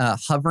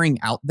hovering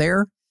out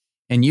there,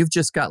 and you've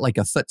just got like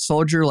a foot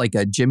soldier, like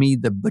a Jimmy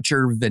the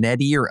Butcher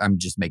Vanetti, or I'm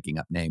just making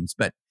up names,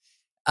 but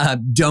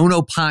don't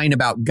opine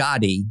about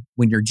Gotti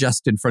when you're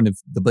just in front of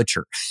the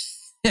butcher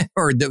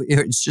or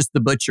it's just the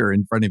butcher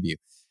in front of you.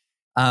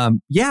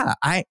 Yeah,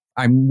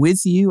 I'm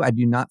with you. I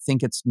do not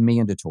think it's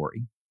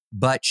mandatory,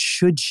 but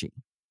should she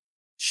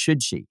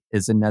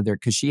is another,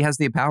 because she has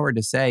the power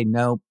to say,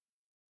 no,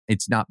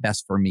 it's not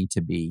best for me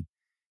to be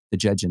the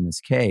judge in this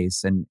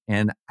case. And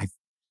I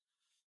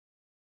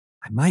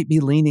might be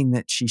leaning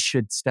that she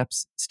should step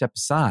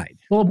aside.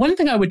 Well, one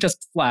thing I would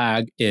just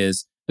flag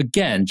is,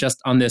 again, just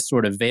on this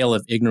sort of veil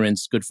of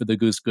ignorance, good for the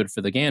goose, good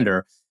for the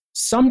gander,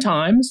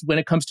 sometimes when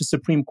it comes to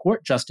Supreme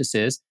Court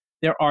justices,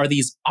 there are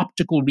these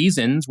optical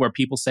reasons where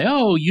people say,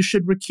 oh, you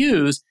should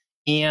recuse.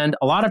 And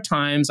a lot of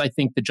times I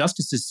think the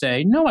justices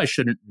say, no, I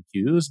shouldn't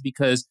recuse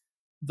because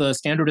the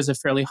standard is a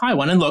fairly high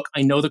one. And look,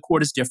 I know the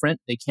court is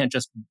different. They can't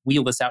just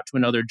wheel this out to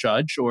another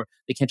judge, or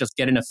they can't just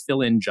get in a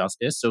fill-in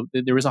justice. So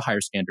there is a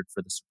higher standard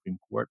for the Supreme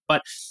Court.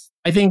 But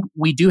I think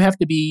we do have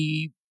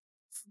to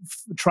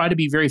try to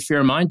be very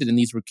fair-minded in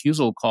these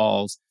recusal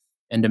calls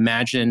and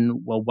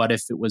imagine, well, what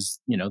if it was,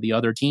 the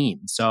other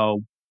team?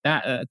 So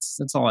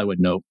that's all I would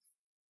note.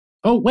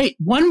 Oh, wait,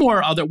 one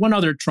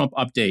other Trump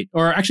update,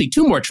 or actually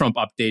two more Trump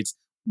updates.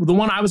 The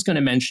one I was going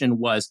to mention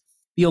was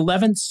the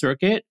 11th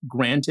Circuit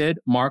granted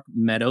Mark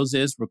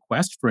Meadows'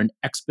 request for an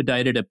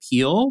expedited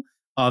appeal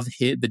of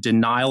the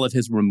denial of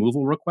his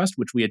removal request,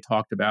 which we had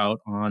talked about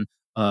on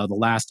the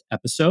last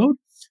episode.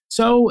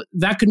 So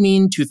that could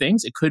mean two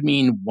things. It could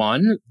mean,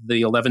 one,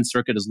 the 11th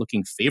Circuit is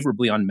looking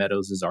favorably on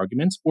Meadows'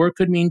 arguments, or it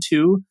could mean,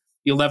 two,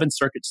 the 11th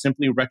Circuit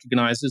simply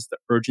recognizes the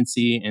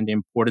urgency and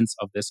importance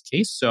of this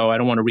case. So I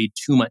don't want to read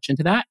too much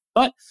into that,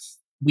 but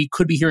we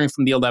could be hearing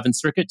from the 11th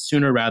Circuit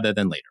sooner rather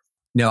than later.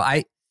 No,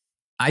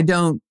 I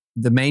don't.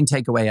 The main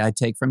takeaway I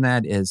take from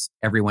that is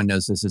everyone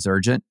knows this is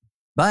urgent.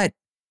 But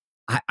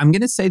I'm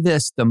going to say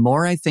this, the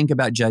more I think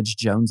about Judge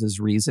Jones's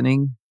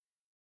reasoning,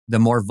 the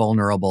more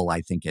vulnerable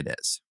I think it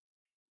is.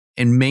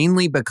 And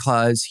mainly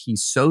because he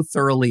so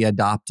thoroughly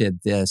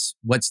adopted this,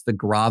 what's the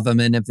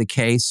gravamen of the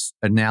case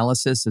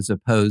analysis, as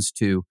opposed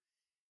to,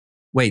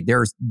 wait,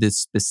 there's the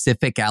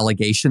specific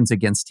allegations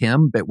against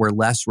him, but were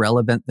less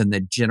relevant than the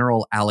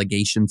general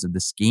allegations of the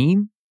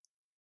scheme.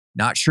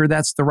 Not sure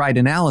that's the right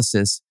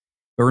analysis.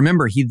 But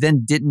remember, he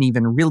then didn't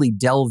even really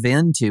delve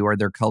into, are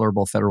there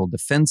colorable federal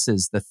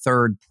defenses, the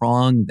third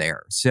prong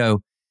there.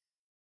 So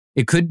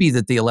it could be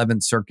that the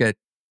 11th Circuit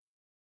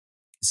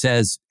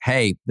says,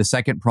 hey, the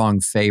second prong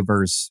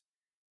favors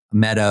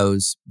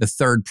Meadows, the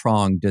third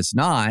prong does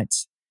not,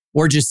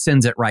 or just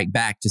sends it right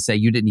back to say,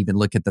 you didn't even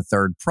look at the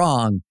third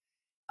prong.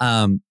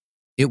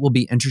 It will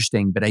be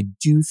interesting, but I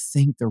do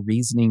think the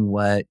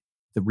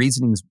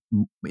reasoning's,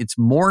 it's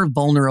more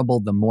vulnerable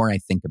the more I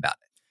think about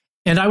it.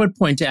 And I would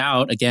point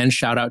out, again,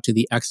 shout out to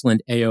the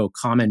excellent AO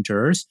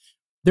commenters.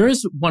 There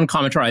is one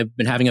commenter I've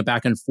been having a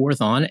back and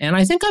forth on, and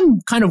I think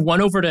I'm kind of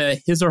won over to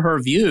his or her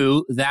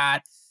view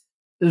that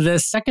the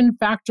second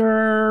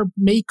factor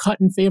may cut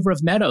in favor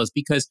of Meadows,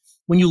 because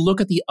when you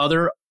look at the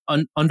other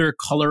under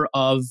color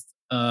of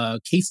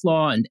case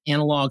law and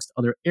analogs to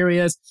other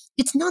areas,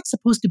 it's not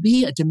supposed to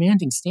be a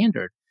demanding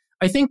standard.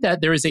 I think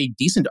that there is a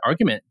decent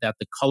argument that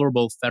the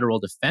colorable federal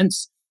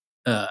defense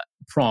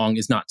prong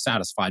is not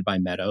satisfied by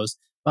Meadows.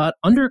 But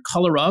under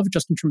color of,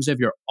 just in terms of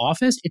your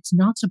office, it's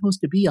not supposed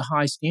to be a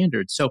high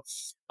standard. So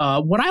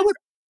what I would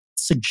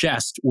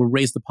suggest or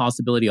raise the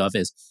possibility of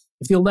is,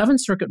 if the 11th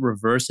Circuit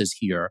reverses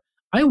here,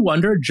 I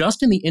wonder,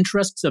 just in the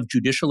interests of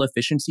judicial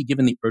efficiency,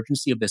 given the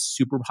urgency of this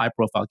super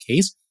high-profile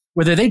case,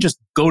 whether they just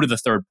go to the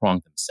third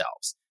prong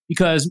themselves.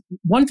 Because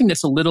one thing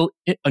that's a little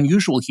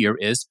unusual here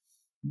is,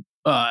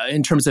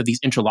 in terms of these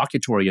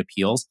interlocutory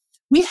appeals,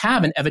 we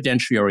have an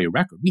evidentiary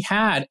record. We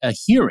had a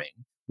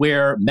hearing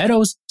where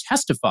Meadows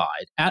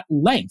testified at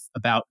length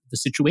about the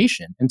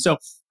situation. And so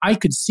I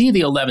could see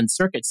the 11th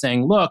Circuit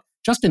saying, look,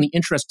 just in the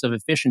interests of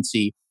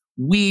efficiency,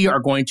 we are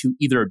going to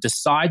either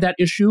decide that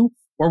issue,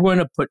 or we're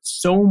going to put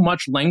so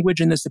much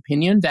language in this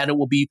opinion that it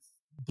will be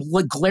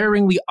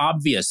glaringly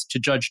obvious to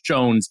Judge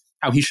Jones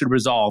how he should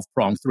resolve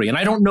prong 3. And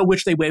I don't know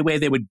which way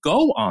they would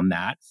go on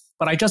that,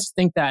 but I just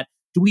think that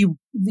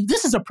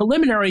this is a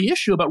preliminary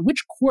issue about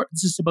which court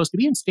this is supposed to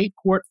be in, state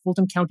court,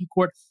 Fulton County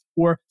Court,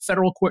 or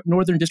federal court,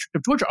 Northern District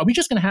of Georgia. Are we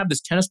just going to have this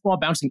tennis ball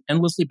bouncing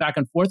endlessly back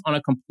and forth on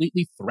a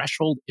completely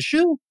threshold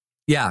issue?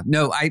 Yeah,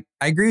 no, I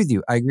agree with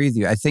you.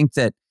 I think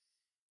that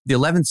the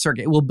 11th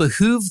Circuit, it will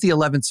behoove the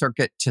 11th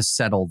Circuit to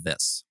settle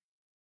this.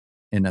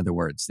 In other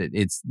words, it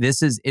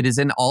is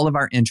in all of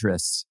our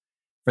interests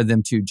for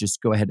them to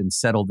just go ahead and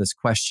settle this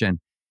question.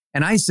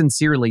 And I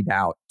sincerely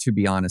doubt, to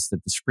be honest,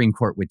 that the Supreme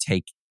Court would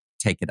take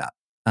it up,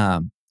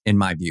 in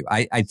my view.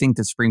 I think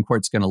the Supreme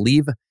Court's going to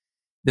leave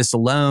this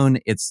alone.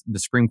 The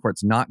Supreme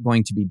Court's not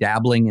going to be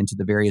dabbling into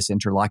the various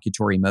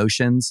interlocutory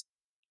motions.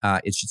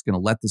 It's just going to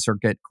let the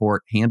circuit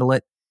court handle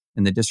it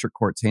and the district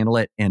courts handle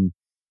it. And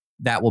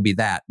that will be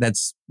that.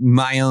 That's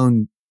my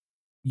own,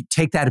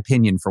 take that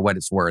opinion for what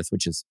it's worth,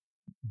 which is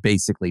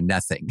basically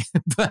nothing.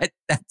 But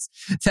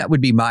that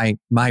would be my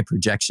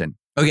projection.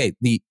 Okay,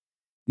 the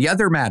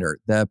other matter,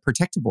 the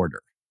protective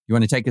order. You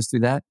want to take us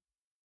through that?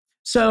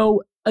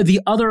 So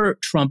the other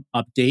Trump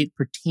update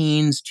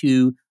pertains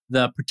to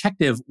the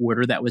protective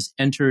order that was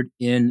entered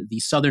in the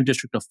Southern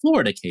District of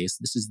Florida case.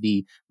 This is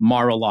the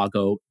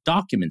Mar-a-Lago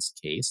documents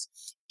case.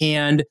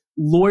 And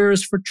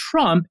lawyers for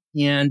Trump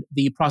and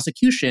the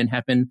prosecution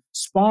have been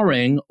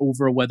sparring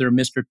over whether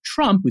Mr.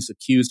 Trump, who's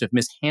accused of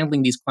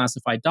mishandling these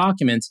classified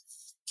documents,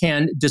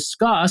 can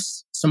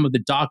discuss some of the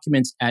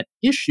documents at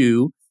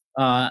issue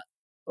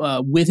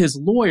with his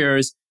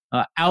lawyers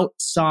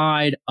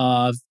outside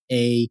of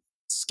a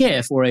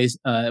SCIF,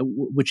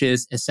 which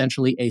is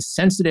essentially a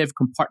sensitive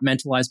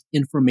compartmentalized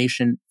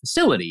information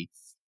facility.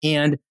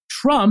 And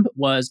Trump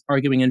was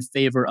arguing in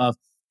favor of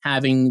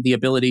having the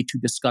ability to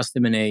discuss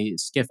them in a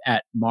SCIF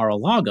at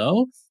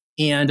Mar-a-Lago.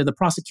 And the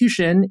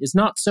prosecution is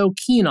not so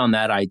keen on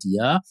that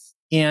idea.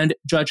 And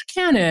Judge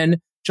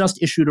Cannon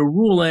just issued a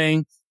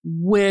ruling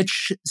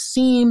which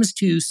seems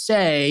to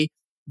say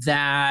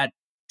that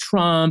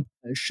Trump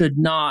should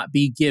not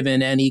be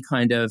given any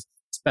kind of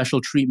special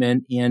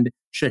treatment and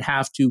should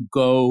have to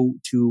go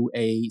to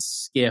a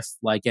SCIF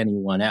like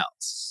anyone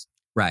else.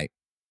 Right.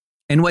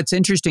 And what's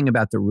interesting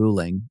about the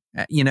ruling,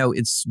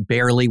 it's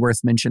barely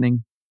worth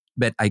mentioning,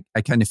 but I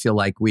kind of feel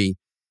like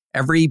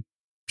every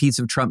piece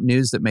of Trump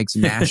news that makes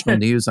national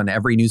news on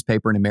every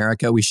newspaper in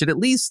America, we should at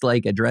least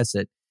address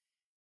it.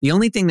 The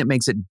only thing that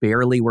makes it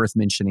barely worth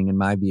mentioning, in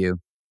my view,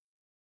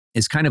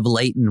 is kind of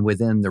latent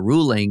within the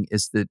ruling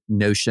is the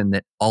notion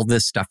that all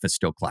this stuff is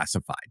still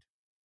classified,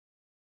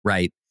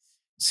 right?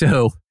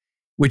 So,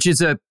 which is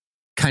a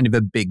kind of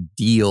a big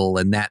deal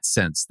in that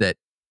sense that,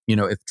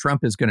 if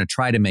Trump is going to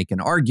try to make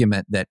an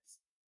argument that,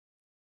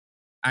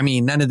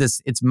 none of this,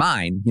 it's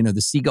mine,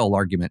 the seagull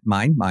argument,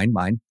 mine,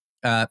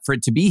 for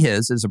it to be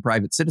his as a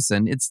private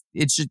citizen,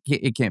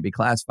 it can't be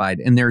classified.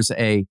 And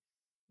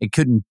it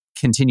couldn't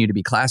continue to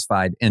be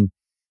classified. And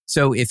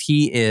so if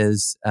he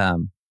is,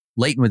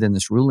 latent within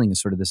this ruling is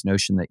sort of this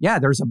notion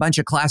that, there's a bunch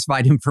of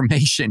classified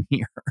information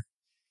here.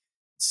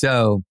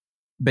 So,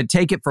 but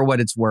take it for what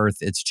it's worth.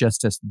 It's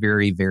just a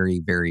very, very,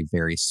 very,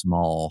 very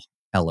small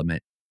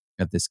element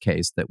of this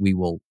case that we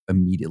will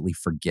immediately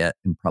forget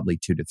in probably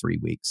 2 to 3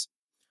 weeks.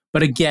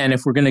 But again,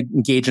 if we're going to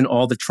engage in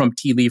all the Trump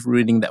tea leaf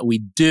reading that we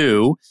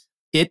do,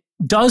 it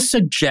does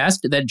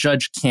suggest that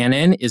Judge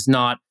Cannon is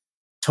not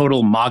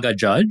total MAGA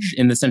judge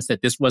in the sense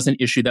that this was an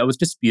issue that was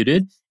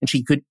disputed. And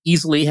she could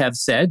easily have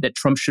said that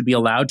Trump should be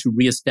allowed to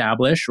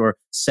reestablish or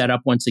set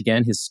up once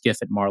again his SCIF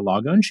at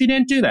Mar-a-Lago. And she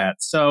didn't do that.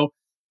 So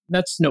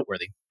that's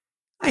noteworthy.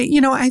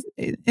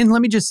 And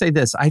let me just say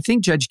this. I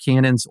think Judge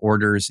Cannon's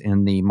orders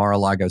in the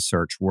Mar-a-Lago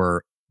search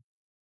were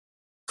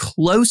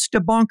close to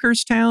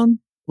Bonkerstown.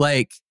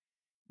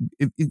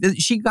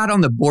 She got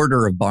on the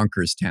border of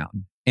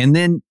Bonkerstown. And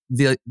then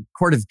the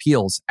Court of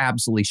Appeals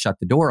absolutely shut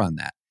the door on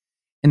that.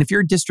 And if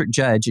you're a district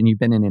judge and you've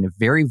been in a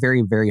very,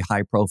 very, very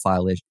high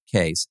profile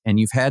case and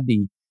you've had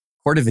the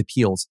Court of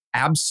Appeals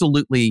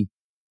absolutely,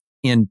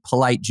 in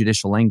polite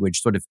judicial language,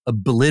 sort of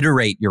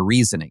obliterate your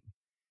reasoning,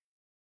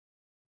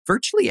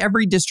 virtually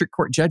every district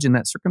court judge in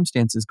that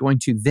circumstance is going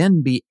to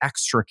then be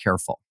extra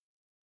careful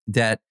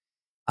that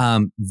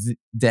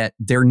that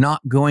they're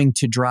not going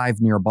to drive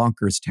near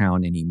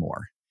Bonkerstown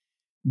anymore.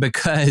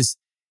 Because,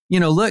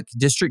 look,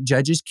 district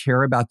judges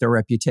care about their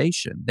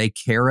reputation. They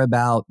care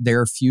about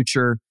their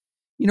future.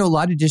 A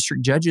lot of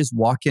district judges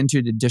walk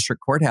into the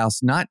district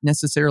courthouse not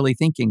necessarily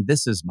thinking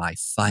this is my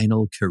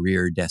final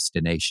career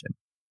destination.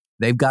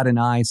 They've got an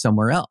eye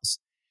somewhere else.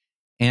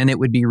 And it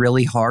would be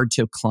really hard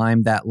to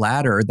climb that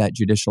ladder, that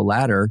judicial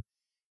ladder,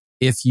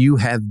 if you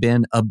have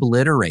been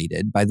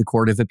obliterated by the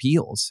Court of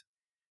Appeals,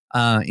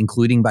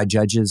 including by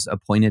judges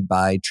appointed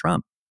by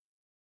Trump.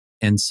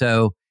 And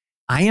so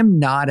I am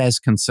not as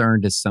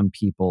concerned as some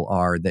people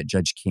are that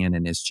Judge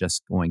Cannon is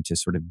just going to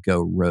sort of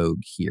go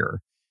rogue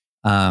here.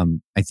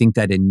 I think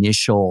that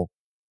initial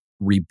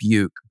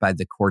rebuke by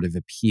the Court of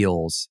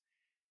Appeals,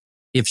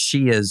 if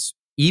she is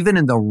even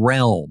in the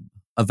realm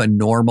of a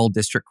normal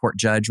district court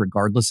judge,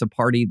 regardless of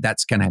party,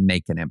 that's going to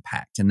make an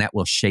impact and that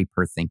will shape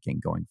her thinking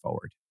going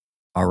forward.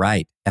 All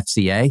right,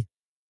 FCA?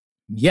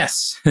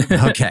 Yes.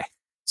 Okay.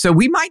 So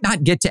we might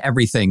not get to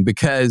everything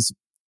because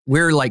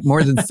we're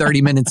more than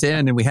 30 minutes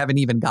in and we haven't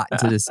even gotten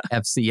to this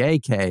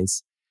FCA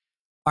case.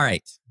 All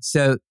right.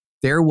 So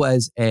there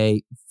was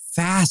a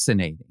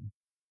fascinating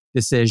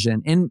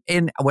decision.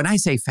 And when I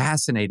say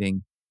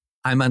fascinating,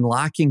 I'm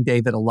unlocking,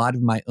 David, a lot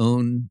of my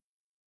own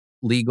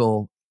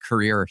legal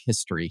career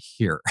history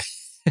here.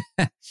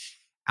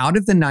 Out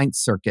of the Ninth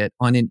Circuit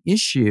on an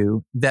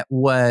issue that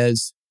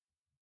was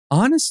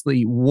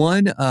honestly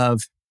one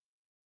of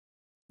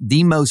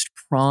the most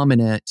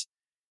prominent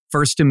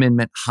First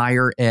Amendment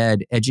higher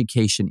ed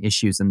education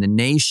issues in the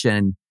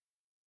nation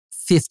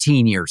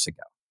 15 years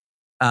ago.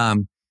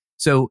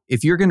 So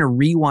if you're going to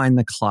rewind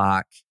the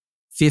clock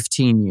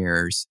 15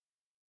 years,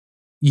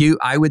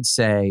 I would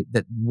say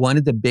that one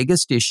of the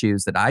biggest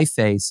issues that I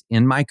face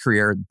in my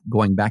career,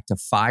 going back to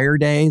FIRE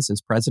days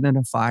as president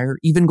of FIRE,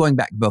 even going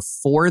back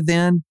before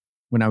then,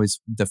 when I was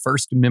the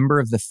first member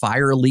of the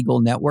FIRE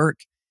legal network,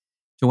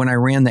 to when I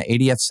ran the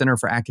ADF Center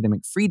for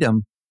Academic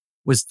Freedom,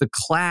 was the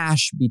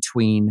clash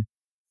between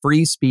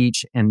free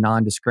speech and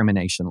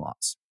non-discrimination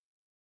laws.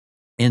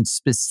 And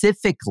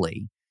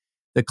specifically,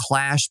 the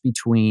clash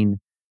between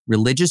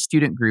religious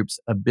student groups'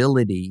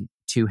 ability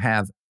to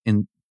have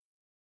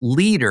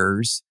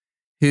leaders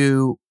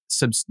who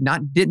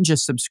didn't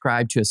just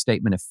subscribe to a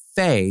statement of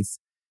faith,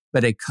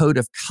 but a code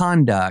of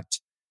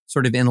conduct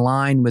sort of in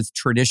line with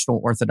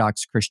traditional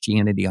Orthodox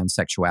Christianity on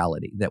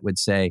sexuality that would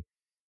say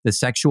the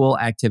sexual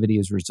activity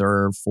is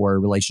reserved for a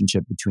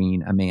relationship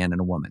between a man and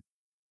a woman.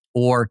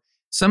 Or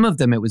Some of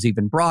them, it was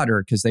even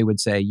broader because they would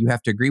say you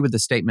have to agree with the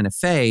statement of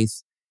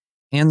faith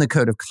and the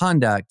code of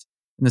conduct.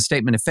 And the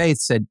statement of faith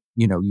said,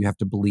 you have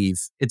to believe.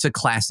 It's a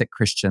classic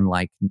Christian,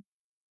 like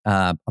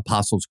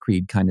Apostles'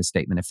 Creed kind of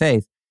statement of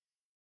faith.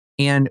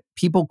 And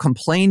people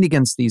complained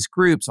against these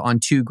groups on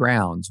two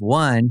grounds.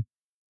 One,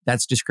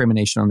 that's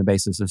discrimination on the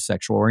basis of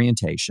sexual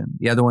orientation.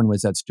 The other one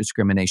was that's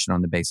discrimination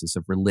on the basis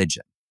of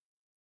religion,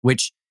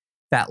 which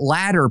that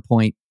latter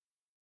point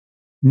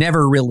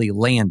never really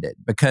landed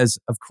because,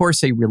 of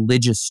course, a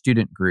religious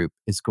student group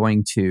is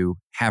going to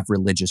have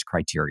religious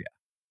criteria.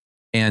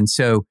 And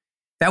so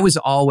that was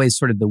always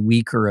sort of the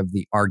weaker of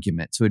the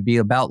argument. So it'd be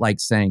about like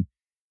saying,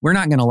 we're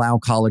not going to allow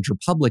college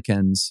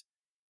Republicans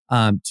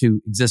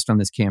to exist on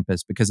this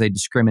campus because they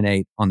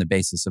discriminate on the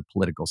basis of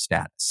political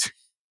status.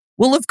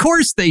 Well, of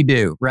course they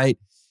do, right?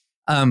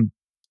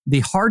 The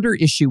harder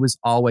issue was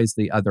always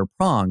the other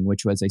prong,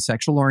 which was a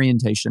sexual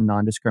orientation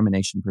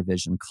non-discrimination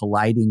provision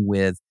colliding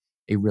with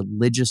a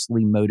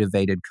religiously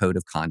motivated code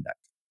of conduct.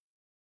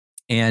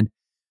 And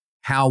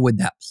how would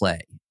that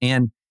play?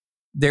 And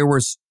there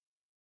were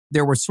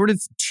sort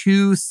of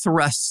two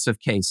thrusts of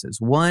cases.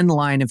 One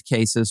line of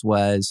cases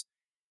was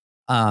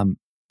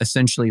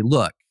essentially,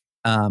 look,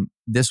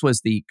 this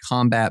was the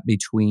combat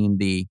between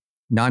the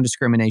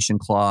non-discrimination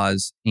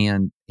clause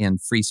and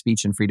free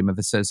speech and freedom of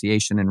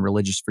association and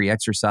religious free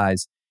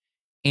exercise.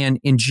 And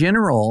in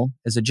general,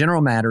 as a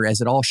general matter,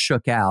 as it all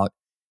shook out,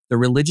 the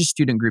religious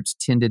student groups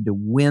tended to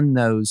win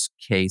those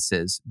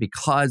cases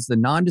because the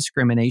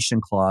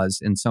non-discrimination clause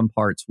in some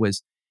parts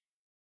was,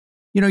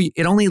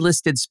 it only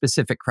listed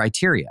specific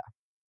criteria.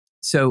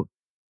 So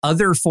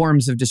other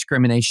forms of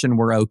discrimination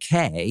were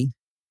okay,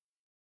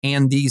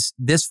 and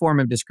this form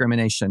of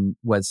discrimination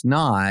was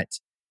not.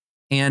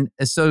 And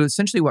so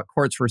essentially what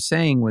courts were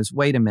saying was,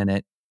 wait a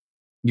minute,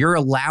 you're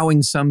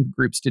allowing some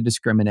groups to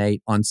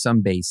discriminate on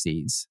some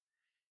bases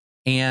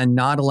and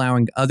not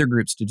allowing other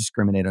groups to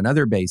discriminate on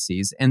other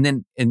bases.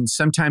 And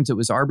sometimes it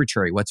was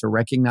arbitrary. What's a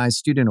recognized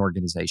student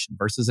organization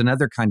versus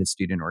another kind of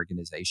student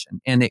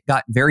organization? And it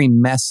got very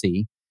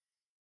messy.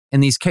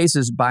 And these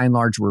cases, by and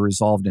large, were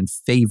resolved in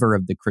favor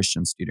of the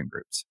Christian student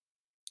groups.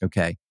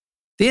 Okay.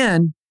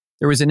 Then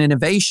there was an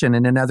innovation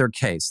in another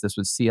case. This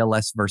was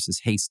CLS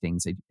versus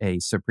Hastings, a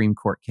Supreme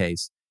Court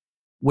case,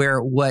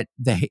 where what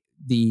the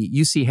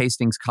UC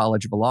Hastings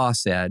College of Law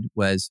said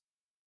was,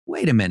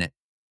 wait a minute,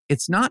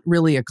 it's not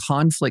really a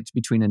conflict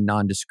between a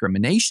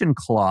non-discrimination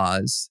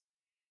clause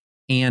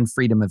and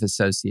freedom of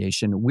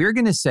association. We're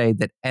going to say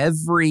that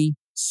every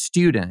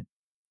student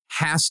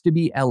has to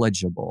be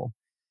eligible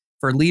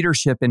for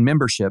leadership and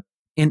membership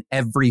in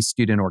every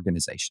student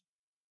organization.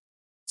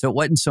 So it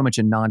wasn't so much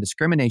a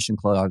non-discrimination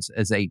clause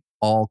as a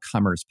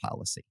all-comers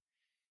policy.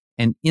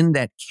 And in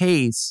that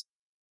case,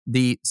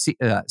 the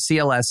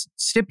CLS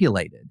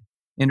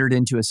entered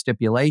into a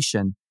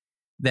stipulation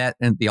that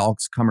the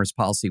all-comers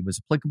policy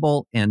was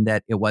applicable and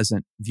that it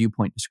wasn't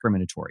viewpoint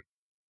discriminatory.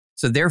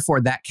 So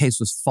therefore, that case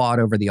was fought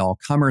over the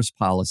all-comers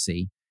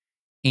policy.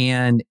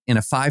 And in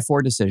a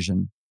 5-4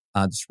 decision,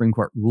 the Supreme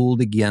Court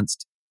ruled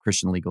against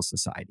Christian Legal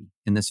Society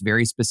in this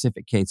very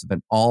specific case of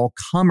an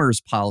all-comers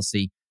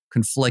policy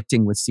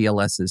conflicting with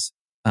CLS's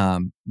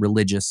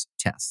religious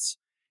tests.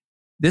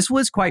 This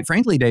was, quite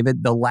frankly,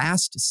 David, the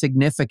last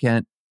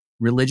significant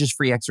religious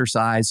free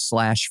exercise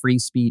 / free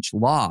speech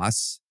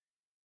loss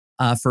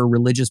for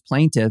religious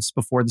plaintiffs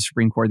before the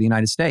Supreme Court of the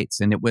United States.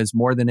 And it was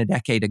more than a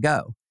decade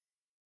ago.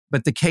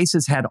 But the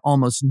cases had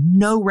almost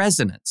no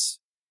resonance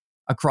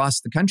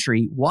across the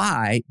country.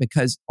 Why?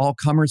 Because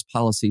all-comers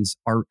policies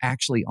are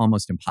actually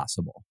almost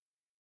impossible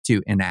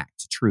to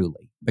enact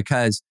truly.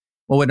 Because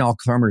what would an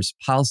all-comers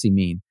policy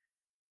mean?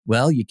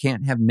 Well, you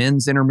can't have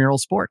men's intramural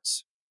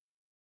sports.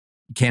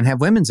 You can't have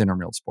women's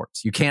intramural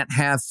sports. You can't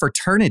have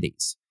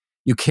fraternities.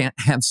 You can't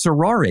have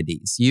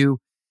sororities. You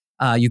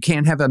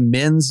can't have a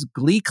men's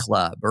glee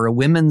club or a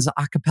women's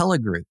a cappella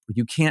group.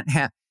 You can't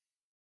have.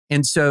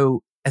 And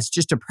so as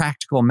just a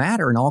practical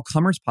matter, an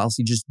all-comers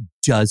policy just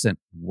doesn't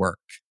work.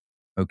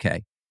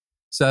 Okay.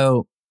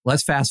 So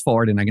let's fast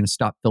forward, and I'm going to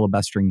stop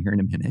filibustering here in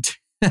a minute.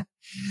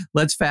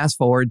 Let's fast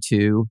forward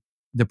to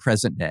the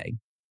present day.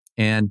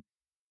 And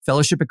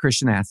Fellowship of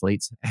Christian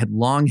Athletes had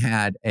long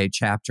had a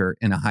chapter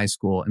in a high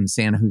school in the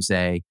San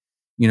Jose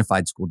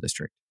Unified School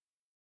District.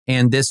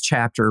 And this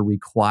chapter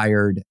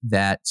required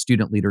that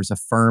student leaders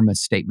affirm a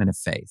statement of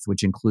faith,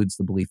 which includes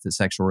the belief that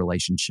sexual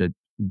relations should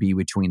be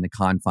between the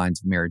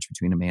confines of marriage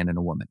between a man and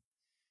a woman.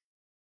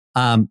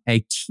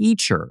 A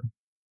teacher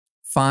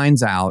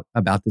finds out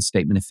about the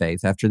statement of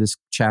faith after this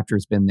chapter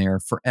has been there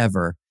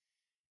forever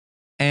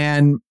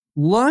and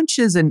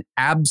launches an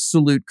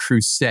absolute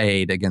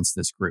crusade against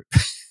this group.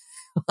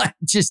 Like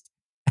just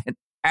an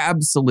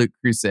absolute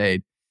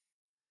crusade.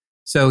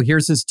 So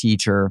here's his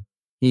teacher.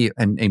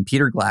 And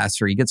Peter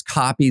Glasser, he gets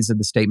copies of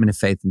the Statement of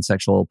Faith and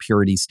Sexual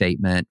Purity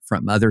Statement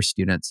from other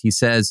students. He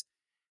says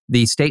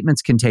the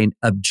statements contain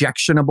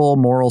objectionable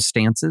moral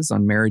stances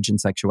on marriage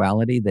and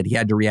sexuality, that he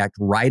had to react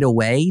right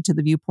away to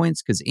the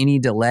viewpoints because any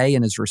delay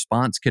in his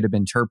response could have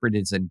been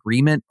interpreted as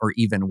agreement or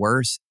even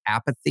worse,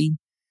 apathy.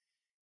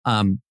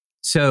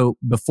 So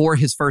before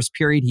his first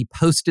period, he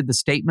posted the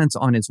statements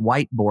on his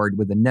whiteboard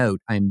with a note: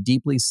 "I am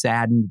deeply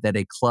saddened that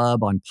a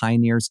club on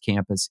Pioneer's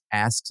campus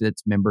asks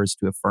its members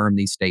to affirm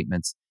these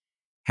statements.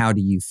 How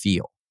do you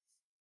feel?"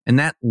 And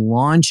that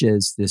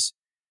launches this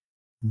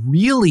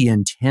really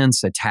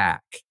intense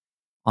attack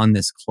on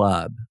this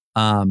club,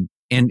 and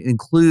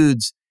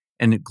includes,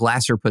 and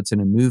Glasser puts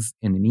in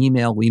an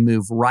email, "We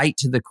move right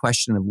to the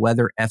question of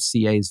whether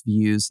FCA's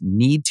views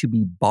need to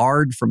be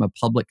barred from a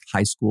public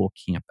high school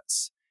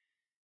campus."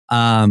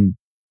 And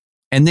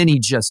then he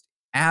just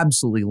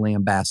absolutely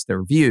lambasts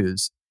their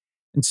views.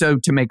 And so,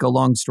 to make a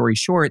long story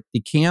short,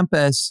 the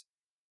campus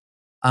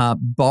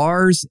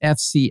bars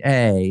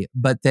FCA,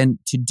 but then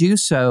to do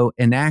so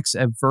enacts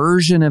a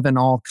version of an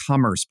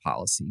all-comers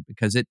policy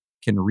because it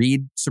can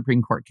read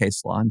Supreme Court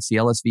case law, and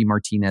CLS v.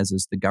 Martinez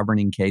is the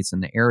governing case in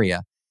the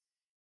area.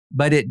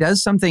 But it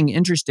does something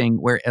interesting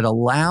where it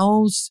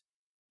allows,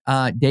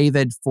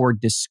 David, for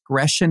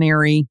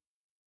discretionary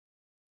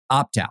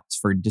opt-outs,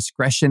 for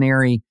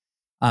discretionary,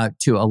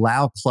 to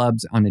allow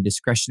clubs on a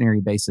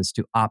discretionary basis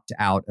to opt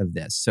out of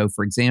this. So,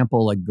 for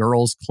example, a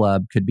girls'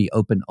 club could be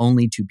open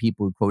only to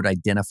people who, quote,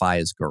 identify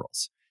as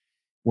girls,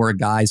 or a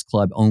guys'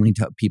 club only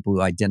to people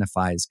who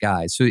identify as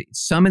guys. So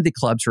some of the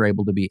clubs are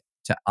able to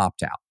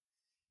opt out.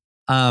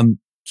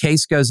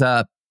 Case goes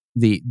up.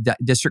 The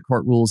district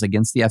court rules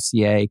against the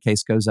FCA.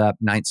 Case goes up.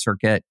 Ninth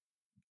Circuit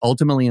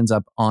ultimately ends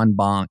up en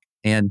banc.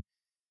 And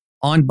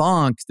en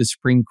banc,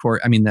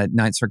 the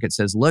Ninth Circuit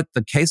says, look,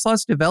 the case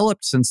law's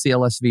developed since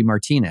CLS v.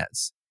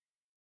 Martinez.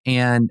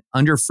 And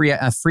under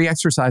a free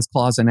exercise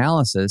clause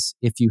analysis,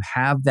 if you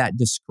have that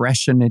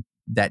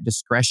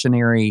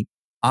discretionary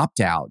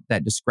opt-out,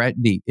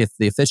 if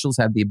the officials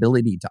have the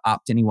ability to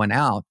opt anyone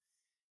out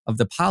of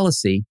the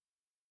policy,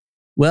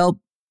 well,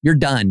 you're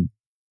done.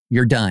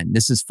 You're done.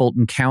 This is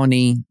Fulton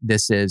County.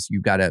 This is, you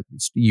got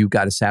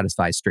to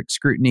satisfy strict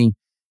scrutiny.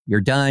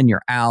 You're done.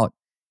 You're out.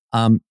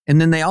 And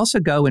then they also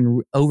go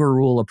and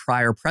overrule a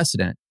prior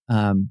precedent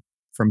from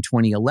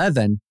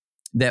 2011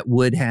 that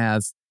would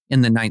have,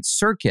 in the Ninth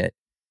Circuit,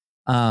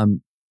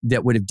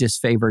 that would have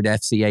disfavored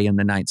FCA in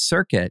the Ninth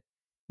Circuit.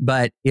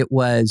 But it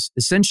was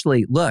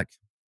essentially, look,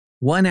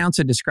 1 ounce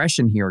of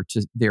discretion here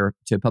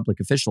to public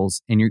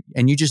officials, and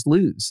you just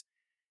lose.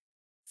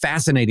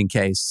 Fascinating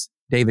case.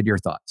 David, your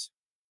thoughts?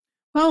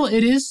 Well,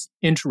 it is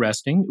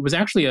interesting. It was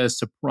actually a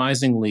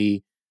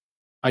surprisingly,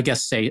 I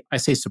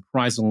say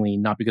surprisingly,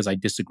 not because I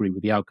disagree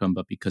with the outcome,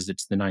 but because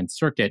it's the Ninth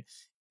Circuit.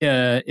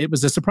 It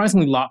was a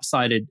surprisingly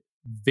lopsided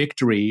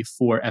victory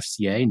for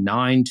FCA,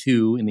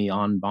 9-2 in the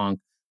en banc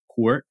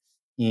court.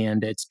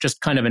 And it's just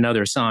kind of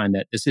another sign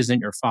that this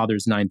isn't your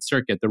father's Ninth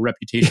Circuit. The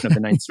reputation of the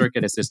Ninth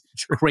Circuit as this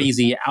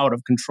crazy, out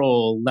of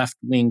control,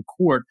 left-wing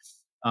court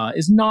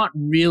is not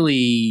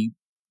really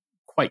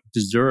quite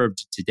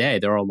deserved today.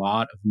 There are a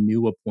lot of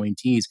new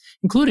appointees,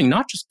 including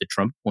not just the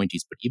Trump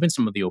appointees, but even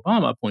some of the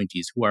Obama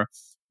appointees who are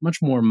much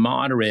more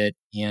moderate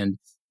and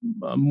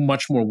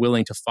much more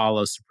willing to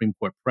follow Supreme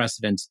Court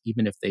precedents,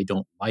 even if they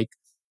don't like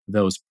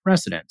those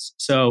precedents.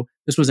 So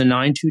this was a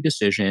 9-2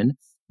 decision.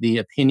 The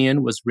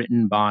opinion was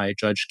written by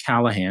Judge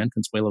Callahan,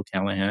 Consuelo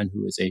Callahan,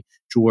 who is a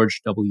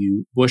George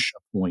W. Bush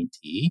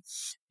appointee.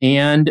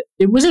 And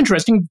it was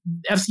interesting.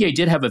 FCA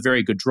did have a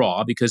very good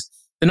draw because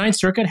the Ninth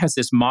Circuit has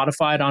this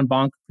modified en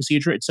banc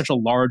procedure. It's such a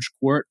large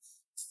court,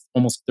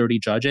 almost 30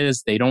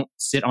 judges. They don't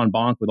sit en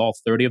banc with all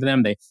 30 of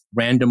them. They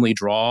randomly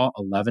draw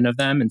 11 of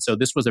them. And so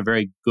this was a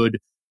very good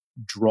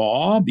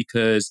draw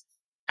because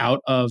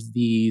out of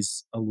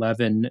these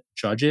 11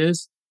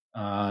 judges,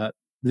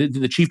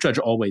 the chief judge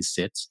always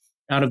sits.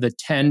 Out of the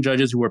 10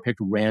 judges who were picked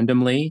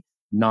randomly,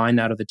 9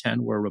 out of the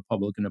 10 were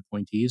Republican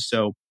appointees.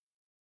 So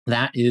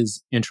that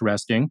is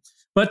interesting.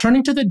 But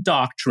turning to the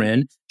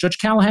doctrine, Judge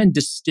Callahan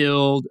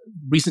distilled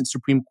recent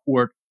Supreme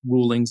Court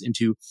rulings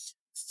into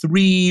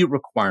 3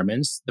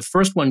 requirements. The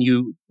first one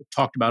you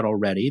talked about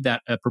already,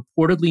 that a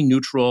purportedly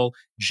neutral,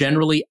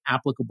 generally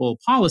applicable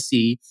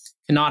policy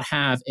cannot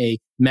have a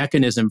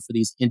mechanism for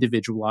these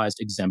individualized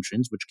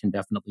exemptions, which can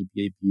definitely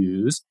be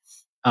abused.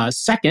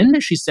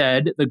 Second, she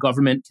said the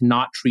government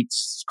cannot treat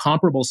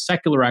comparable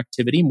secular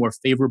activity more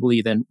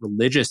favorably than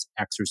religious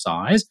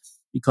exercise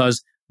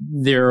because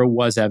there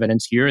was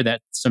evidence here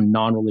that some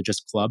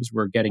non-religious clubs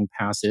were getting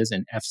passes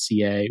and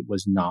FCA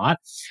was not.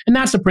 And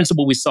that's the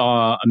principle we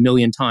saw a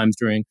million times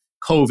during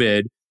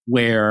COVID,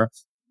 where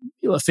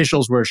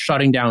officials were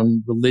shutting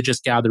down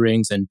religious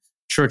gatherings and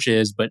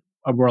churches, but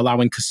were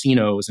allowing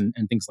casinos and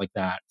things like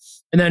that.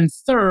 And then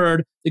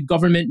third, the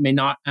government may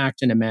not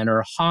act in a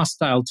manner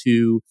hostile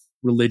to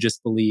religious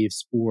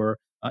beliefs or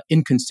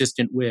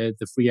inconsistent with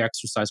the free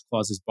exercise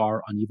clause's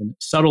bar on even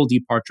subtle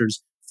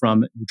departures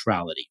from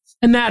neutrality.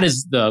 And that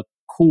is the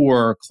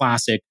core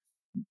classic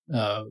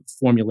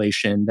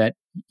formulation that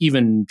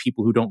even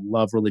people who don't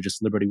love religious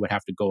liberty would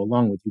have to go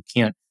along with. You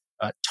can't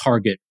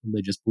target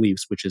religious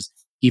beliefs, which is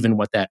even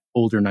what that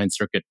older Ninth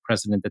Circuit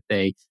precedent that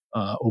they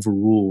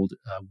overruled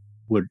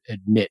would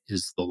admit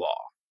is the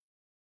law.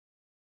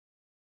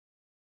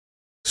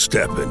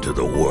 Step into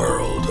the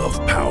world of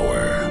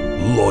power,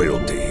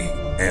 loyalty,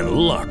 and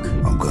luck.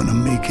 I'm gonna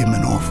make him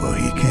an offer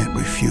he can't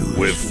refuse.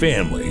 With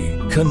family,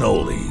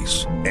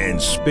 cannolis, and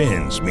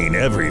spins mean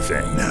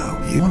everything. Now,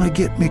 you wanna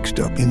get mixed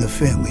up in the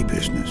family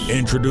business.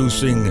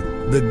 Introducing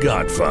The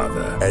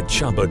Godfather at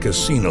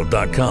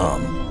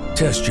ChumbaCasino.com.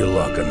 Test your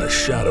luck in the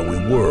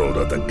shadowy world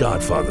of The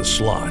Godfather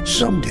slot.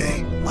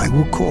 Someday, I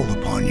will call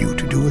upon you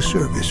to do a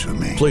service for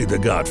me. Play The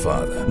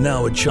Godfather,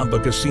 now at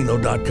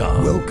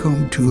ChumbaCasino.com.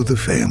 Welcome to the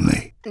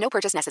family. No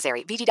purchase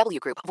necessary. VGW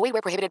Group. Void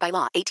where prohibited by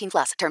law.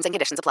 18+. Terms and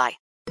conditions apply.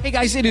 Hey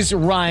guys, it is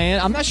Ryan.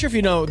 I'm not sure if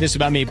you know this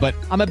about me, but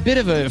I'm a bit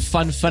of a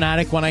fun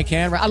fanatic when I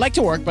can. I like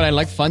to work, but I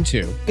like fun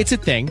too. It's a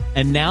thing.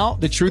 And now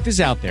the truth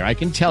is out there. I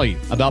can tell you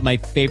about my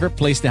favorite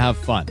place to have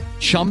fun.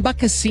 Chumba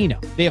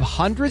Casino. They have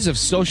hundreds of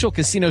social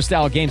casino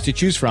style games to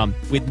choose from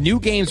with new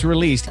games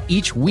released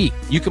each week.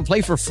 You can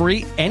play for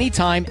free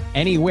anytime,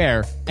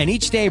 anywhere. And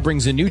each day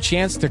brings a new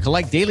chance to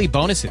collect daily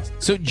bonuses.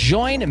 So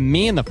join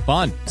me in the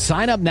fun.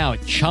 Sign up now at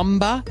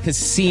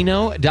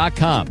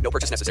ChumbaCasino.com. No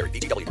purchase necessary.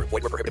 VGW Group.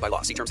 Void where prohibited by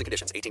law. See terms and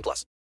conditions.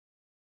 18+.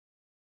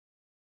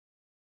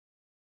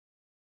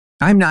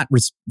 I'm not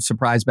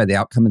surprised by the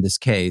outcome of this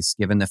case,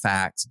 given the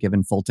facts,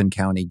 given Fulton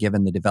County,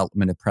 given the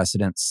development of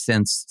precedents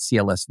since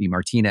CLS v.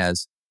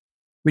 Martinez,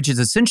 which is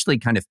essentially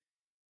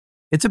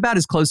it's about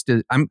as close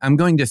to, I'm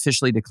going to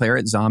officially declare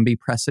it zombie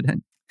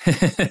precedent.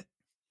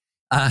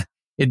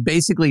 It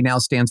basically now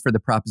stands for the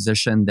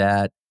proposition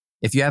that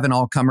if you have an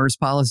all-comers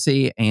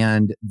policy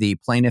and the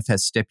plaintiff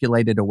has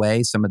stipulated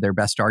away some of their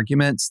best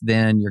arguments,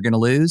 then you're going to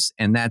lose.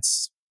 And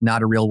that's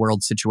not a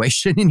real-world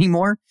situation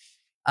anymore.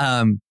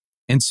 And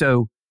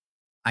so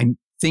I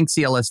think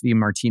CLS v.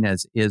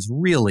 Martinez is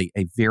really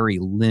a very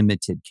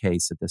limited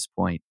case at this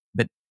point.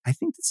 But I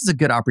think this is a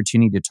good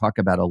opportunity to talk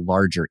about a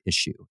larger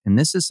issue. And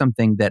this is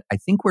something that I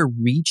think we're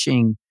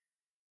reaching,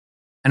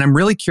 and I'm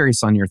really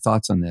curious on your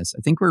thoughts on this.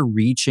 I think we're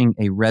reaching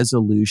a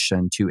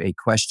resolution to a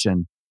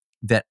question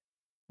that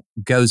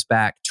goes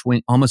back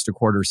almost a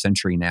quarter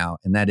century now,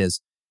 and that is,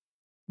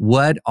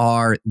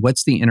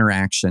 what's the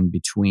interaction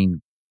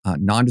between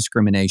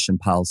non-discrimination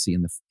policy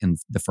and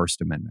the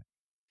First Amendment?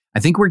 I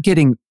think we're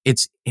getting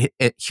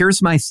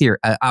here's my theory.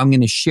 I'm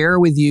going to share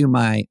with you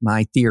my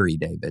theory,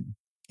 David,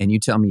 and you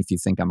tell me if you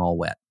think I'm all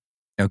wet.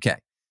 Okay,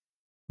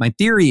 my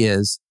theory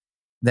is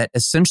that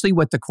essentially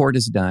what the court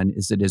has done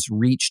is it has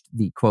reached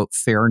the, quote,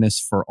 fairness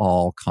for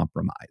all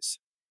compromise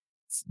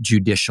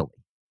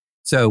judicially.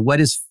 So what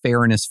is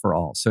fairness for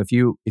all? So if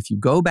you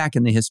go back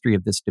in the history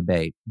of this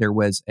debate, there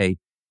was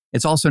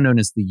it's also known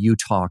as the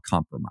Utah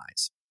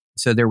Compromise.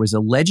 So there was a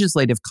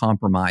legislative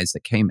compromise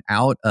that came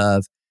out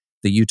of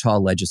the Utah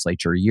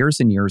legislature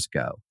years and years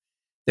ago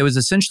that was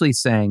essentially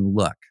saying,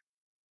 look,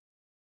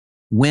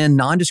 when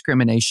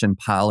non-discrimination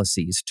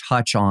policies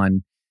touch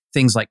on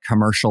things like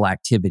commercial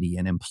activity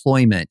and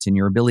employment and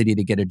your ability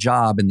to get a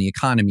job in the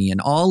economy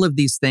and all of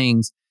these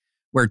things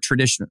where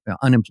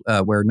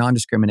where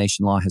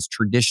non-discrimination law has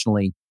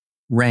traditionally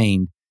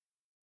reigned,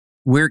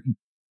 we're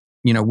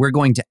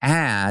going to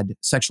add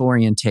sexual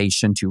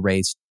orientation to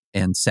race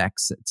and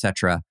sex,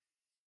 etc.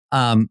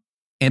 But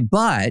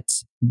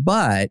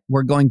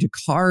we're going to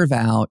carve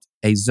out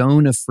a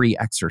zone of free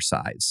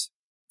exercise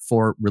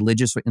for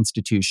religious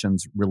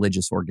institutions,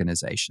 religious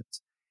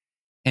organizations.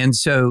 And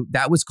so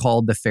that was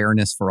called the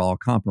Fairness for All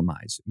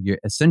Compromise. You're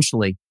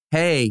essentially,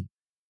 hey,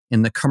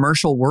 in the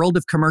commercial world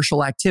of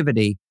commercial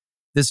activity,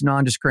 this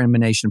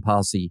non-discrimination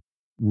policy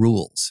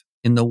rules.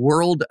 In the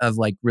world of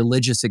like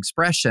religious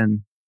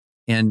expression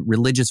and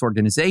religious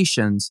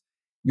organizations,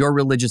 your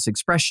religious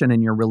expression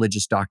and your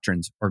religious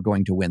doctrines are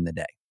going to win the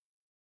day.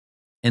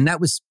 And that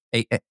was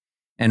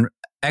and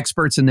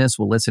experts in this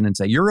will listen and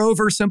say, you're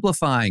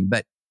oversimplifying,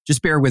 but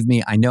just bear with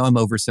me. I know I'm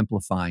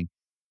oversimplifying.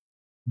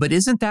 But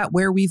isn't that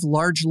where we've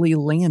largely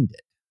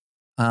landed?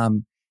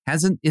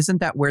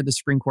 Isn't that where the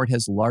Supreme Court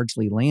has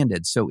largely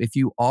landed? So if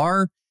you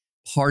are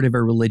part of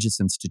a religious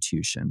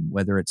institution,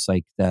 whether it's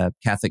like the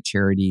Catholic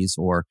Charities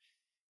or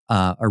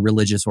a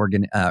religious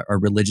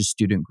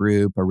student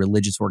group, a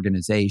religious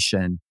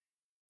organization,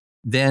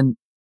 then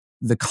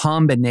the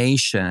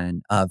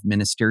combination of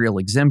ministerial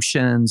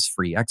exemptions,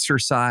 free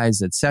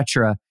exercise,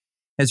 etc.,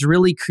 has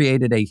really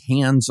created a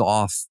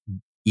hands-off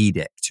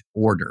edict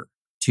order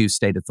to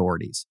state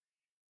authorities.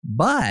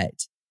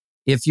 But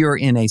if you're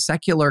in a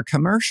secular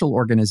commercial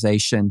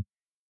organization,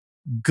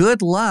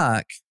 good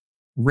luck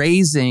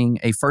raising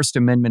a First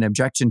Amendment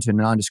objection to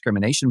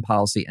non-discrimination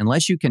policy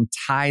unless you can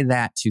tie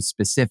that to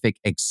specific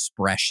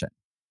expression.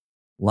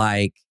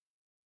 Like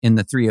in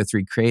the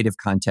 303 creative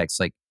context,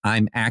 like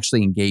I'm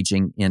actually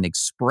engaging in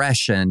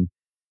expression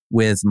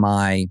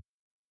by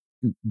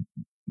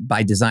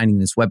designing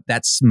this web.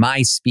 That's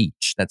my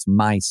speech.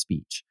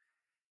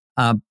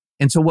 And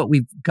so what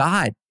we've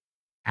got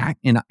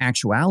in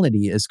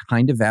actuality is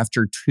kind of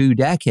after 2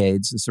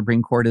 decades, the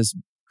Supreme Court has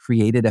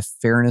created a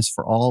fairness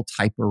for all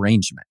type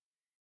arrangement.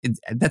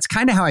 That's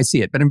kind of how I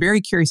see it, but I'm very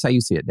curious how you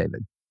see it,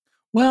 David.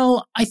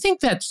 Well, I think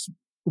that's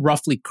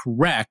roughly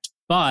correct,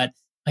 but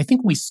I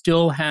think we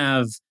still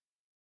have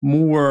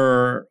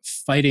more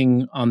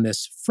fighting on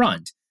this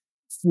front.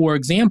 For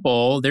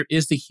example, there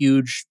is the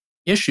huge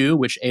issue,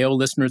 which AO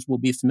listeners will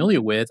be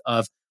familiar with,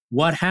 of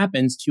what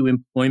happens to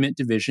Employment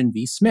Division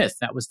v. Smith.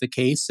 That was the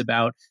case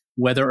about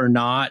whether or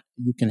not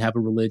you can have a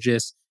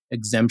religious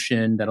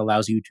exemption that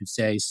allows you to,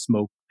 say,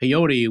 smoke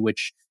peyote,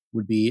 which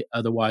would be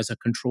otherwise a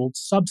controlled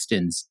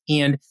substance.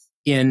 And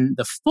in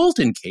the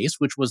Fulton case,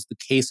 which was the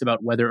case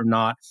about whether or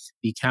not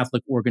the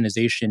Catholic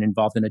organization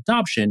involved in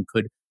adoption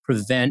could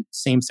prevent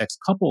same-sex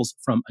couples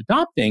from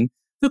adopting,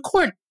 the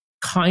court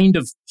kind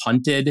of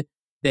punted.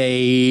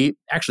 They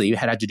actually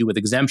had to do with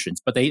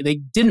exemptions, but they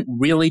didn't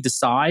really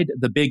decide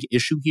the big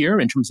issue here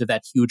in terms of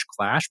that huge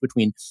clash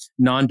between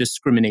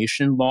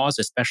non-discrimination laws,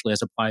 especially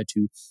as applied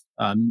to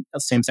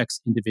same-sex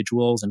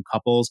individuals and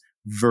couples,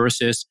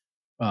 versus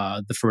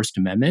the First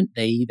Amendment.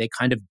 They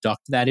kind of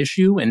ducked that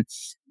issue, and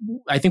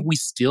I think we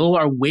still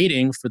are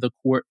waiting for the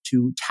court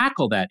to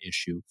tackle that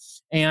issue.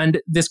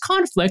 And this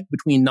conflict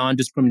between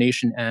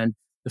non-discrimination and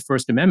the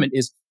First Amendment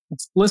is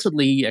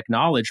explicitly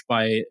acknowledged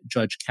by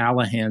Judge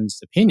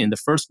Callahan's opinion. The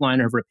first line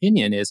of her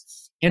opinion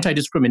is,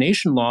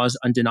 anti-discrimination laws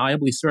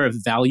undeniably serve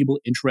valuable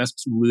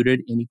interests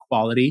rooted in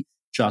equality,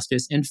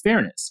 justice, and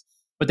fairness.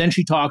 But then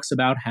she talks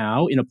about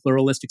how in a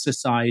pluralistic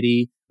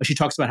society, she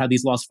talks about how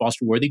these laws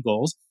foster worthy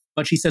goals,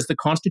 but she says the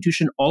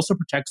Constitution also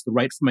protects the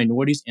right for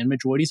minorities and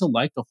majorities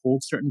alike to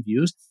hold certain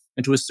views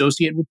and to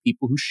associate with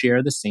people who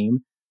share their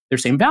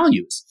same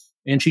values.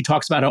 And she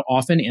talks about how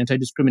often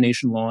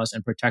anti-discrimination laws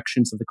and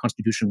protections of the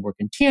Constitution work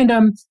in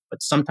tandem,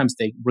 but sometimes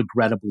they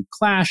regrettably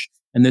clash.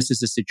 And this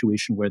is a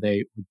situation where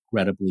they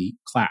regrettably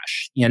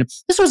clash. And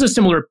this was a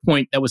similar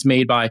point that was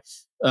made by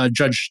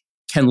Judge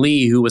Ken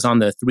Lee, who was on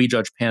the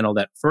 3-judge panel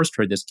that first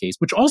heard this case,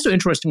 which also,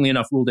 interestingly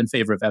enough, ruled in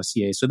favor of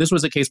FCA. So this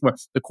was a case where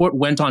the court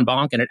went en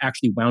banc and it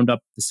actually wound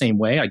up the same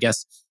way, I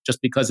guess,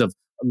 just because of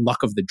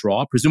luck of the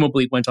draw.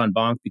 Presumably it went en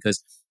banc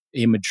because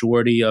a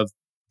majority of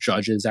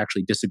judges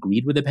actually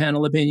disagreed with the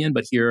panel opinion,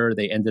 but here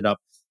they ended up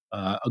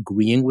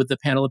agreeing with the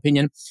panel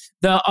opinion.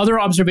 The other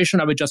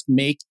observation I would just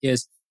make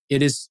is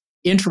it is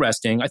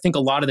interesting. I think a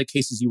lot of the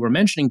cases you were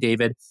mentioning,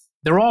 David,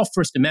 they're all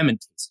First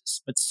Amendment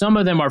cases, but some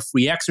of them are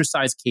free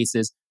exercise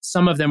cases.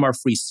 Some of them are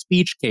free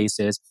speech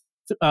cases.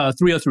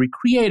 303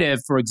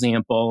 Creative, for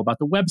example, about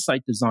the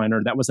website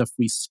designer, that was a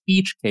free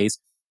speech case.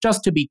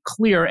 Just to be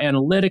clear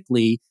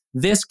analytically,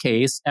 this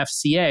case,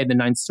 FCA, the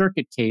Ninth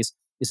Circuit case,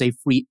 is a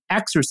free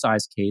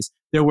exercise case.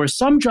 There were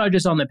some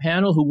judges on the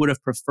panel who would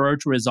have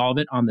preferred to resolve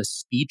it on the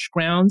speech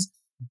grounds,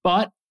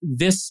 but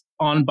this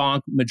en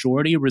banc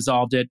majority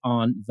resolved it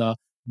on the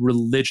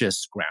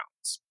religious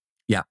grounds.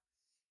 Yeah.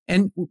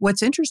 And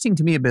what's interesting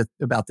to me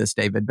about this,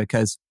 David,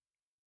 because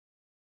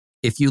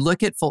if you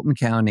look at Fulton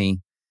County,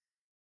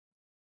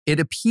 it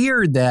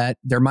appeared that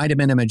there might have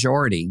been a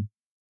majority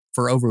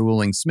for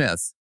overruling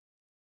Smith.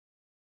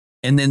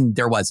 And then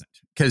there wasn't,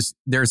 because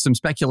there's some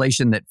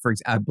speculation that,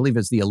 I believe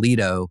it's the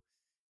Alito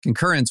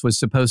concurrence was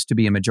supposed to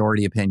be a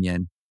majority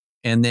opinion.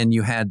 And then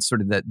you had sort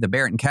of the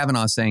Barrett and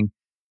Kavanaugh saying,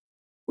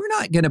 we're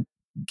not going to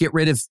get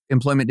rid of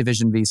Employment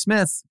Division v.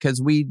 Smith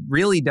because we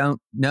really don't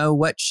know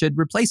what should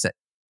replace it.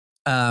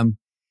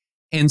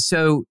 And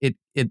so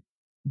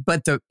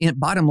but the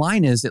bottom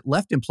line is it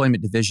left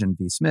Employment Division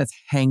v. Smith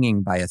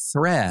hanging by a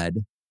thread.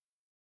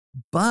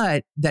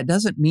 But that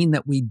doesn't mean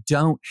that we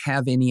don't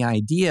have any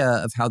idea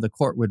of how the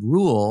court would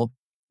rule.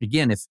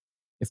 Again,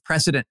 if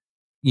precedent,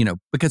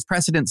 because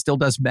precedent still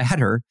does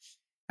matter,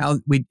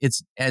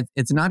 it's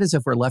not as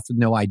if we're left with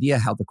no idea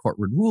how the court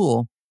would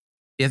rule.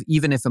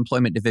 Even if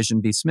Employment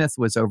Division v. Smith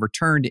was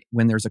overturned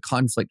when there's a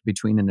conflict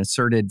between an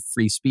asserted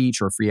free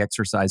speech or free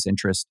exercise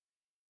interest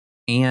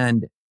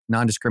and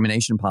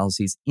non-discrimination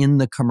policies in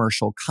the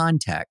commercial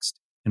context.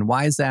 And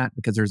why is that?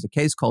 Because there's a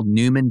case called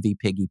Newman v.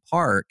 Piggy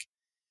Park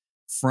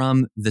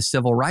from the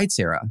civil rights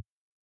era,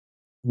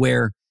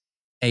 where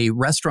a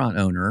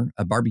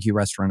barbecue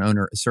restaurant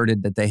owner,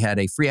 asserted that they had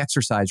a free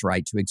exercise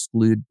right to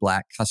exclude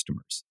Black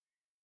customers.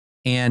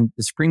 And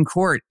the Supreme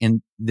Court,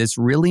 and this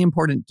really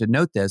important to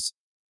note this,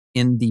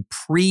 in the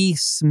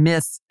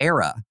pre-Smith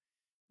era,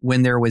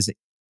 when there was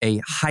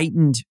a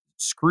heightened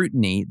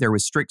scrutiny, there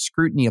was strict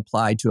scrutiny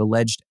applied to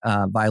alleged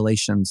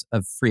violations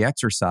of free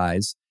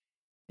exercise.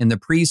 In the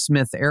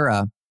pre-Smith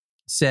era,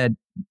 said,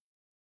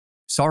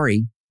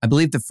 sorry, I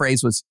believe the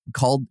phrase was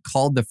called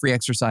the free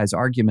exercise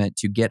argument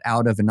to get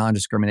out of a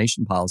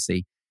non-discrimination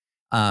policy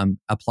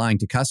applying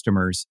to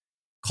customers,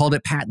 called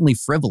it patently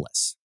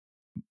frivolous.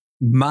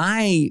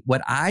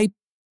 What I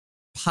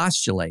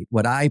postulate,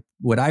 what I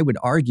would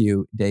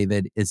argue,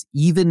 David, is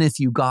even if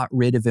you got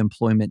rid of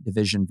Employment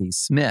Division v.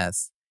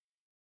 Smith,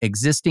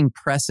 existing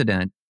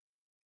precedent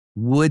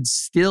would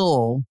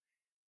still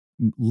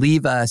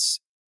leave us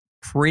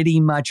pretty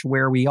much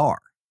where we are.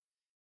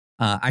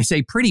 I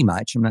say pretty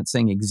much, I'm not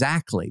saying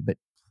exactly, but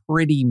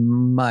pretty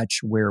much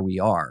where we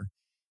are.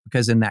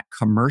 Because in that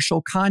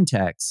commercial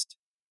context,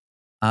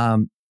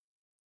 the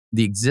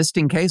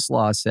existing case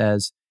law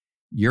says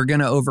you're going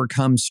to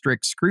overcome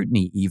strict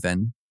scrutiny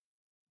even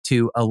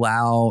to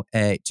allow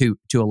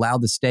the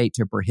state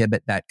to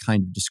prohibit that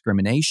kind of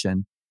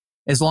discrimination,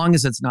 as long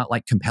as it's not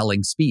like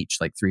compelling speech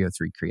like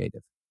 303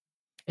 Creative.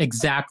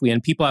 Exactly.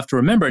 And people have to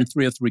remember in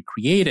 303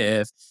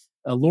 Creative,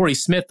 Lori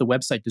Smith, the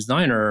website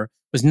designer,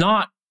 was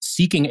not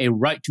seeking a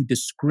right to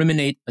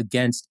discriminate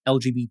against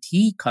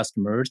LGBT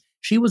customers.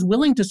 She was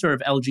willing to serve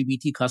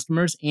LGBT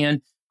customers,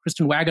 and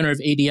Kristen Wagoner of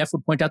ADF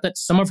would point out that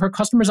some of her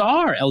customers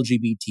are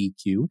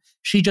LGBTQ.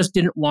 She just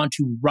didn't want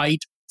to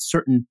write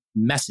certain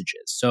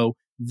messages. So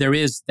there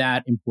is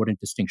that important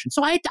distinction.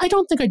 So I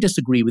don't think I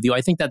disagree with you.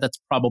 I think that that's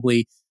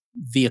probably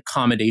the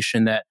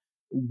accommodation that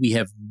we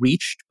have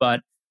reached,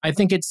 but I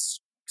think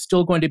it's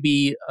still going to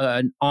be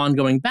an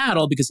ongoing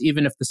battle, because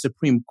even if the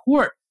Supreme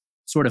Court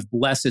sort of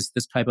blesses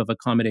this type of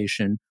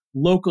accommodation,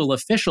 local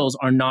officials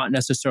are not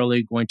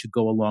necessarily going to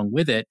go along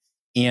with it.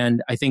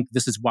 And I think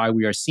this is why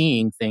we are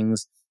seeing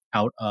things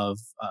out of,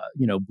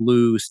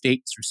 blue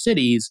states or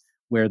cities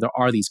where there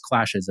are these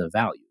clashes of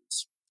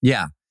values.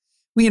 Yeah.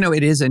 Well,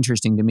 it is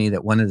interesting to me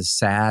that one of the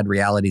sad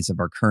realities of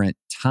our current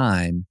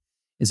time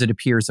is it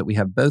appears that we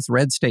have both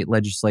red state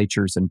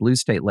legislatures and blue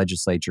state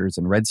legislatures,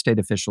 and red state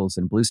officials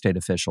and blue state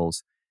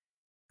officials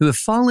who have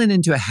fallen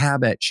into a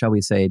habit, shall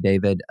we say,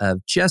 David,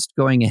 of just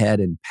going ahead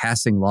and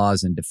passing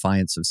laws in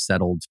defiance of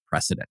settled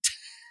precedent.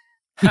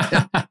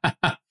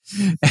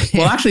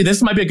 Well, actually,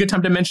 this might be a good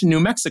time to mention New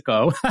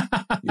Mexico.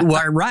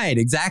 Well, right,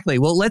 exactly.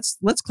 Well, let's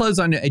close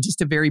on just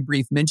a very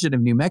brief mention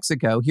of New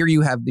Mexico. Here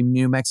you have the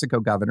New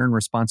Mexico governor, in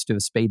response to a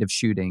spate of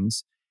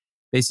shootings,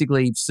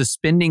 basically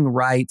suspending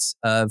rights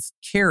of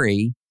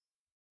carry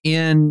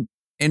and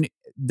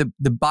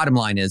the bottom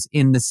line is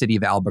in the city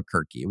of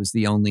Albuquerque. It was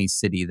the only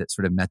city that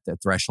sort of met the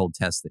threshold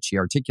test that she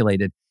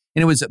articulated.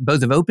 And it was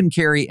both of open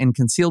carry and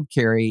concealed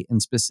carry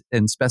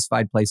in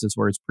specified places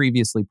where it's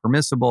previously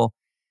permissible.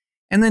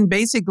 And then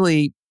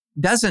basically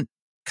doesn't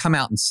come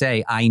out and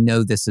say, I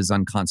know this is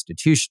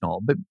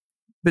unconstitutional,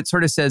 but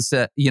sort of says,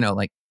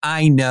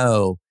 I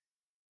know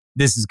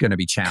this is going to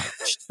be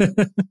challenged.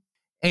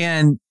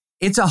 And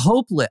it's a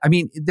hopeless, I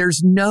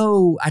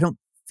don't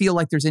feel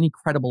like there's any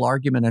credible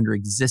argument under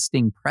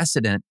existing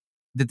precedent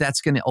that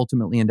that's going to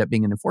ultimately end up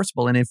being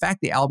enforceable. And in fact,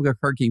 the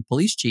Albuquerque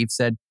police chief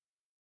said,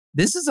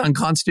 this is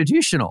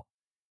unconstitutional.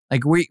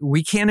 Like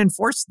we can't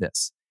enforce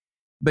this.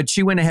 But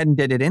she went ahead and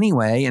did it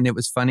anyway. And it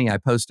was funny. I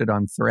posted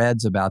on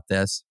Threads about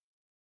this,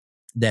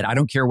 that I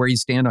don't care where you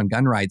stand on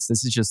gun rights.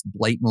 This is just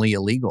blatantly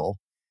illegal.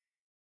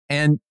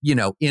 And,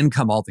 in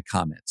come all the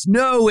comments.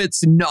 No,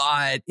 it's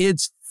not.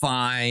 It's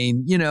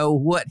fine.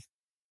 What?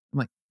 I'm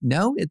like,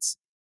 no, it's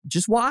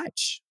just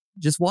watch.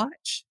 Just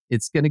watch.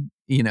 It's going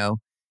to,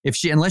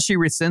 unless she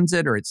rescinds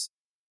it or it's,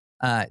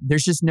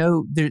 there's just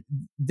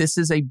this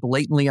is a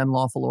blatantly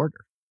unlawful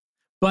order.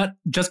 But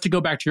just to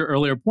go back to your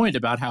earlier point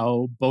about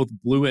how both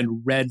blue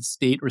and red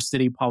state or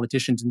city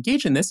politicians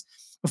engage in this,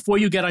 before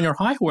you get on your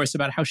high horse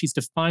about how she's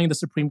defying the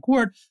Supreme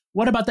Court,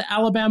 what about the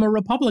Alabama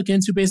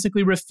Republicans who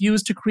basically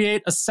refused to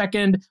create a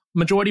second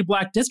majority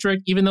black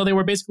district, even though they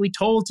were basically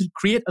told to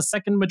create a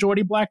second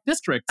majority black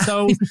district?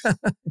 So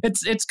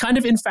it's kind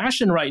of in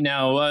fashion right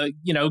now,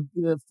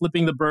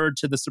 flipping the bird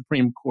to the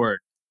Supreme Court.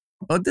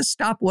 Well, the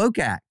Stop Woke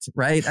Act,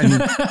 right? I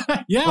mean,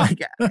 yeah.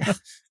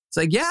 It's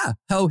like, yeah,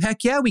 oh,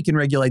 heck yeah, we can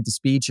regulate the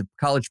speech of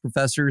college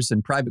professors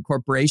and private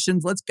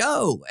corporations. Let's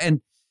go.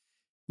 And,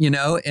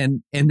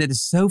 and it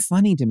is so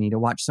funny to me to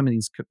watch some of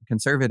these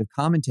conservative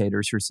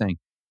commentators who are saying,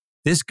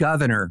 this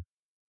governor,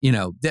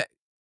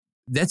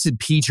 that's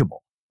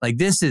impeachable.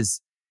 Like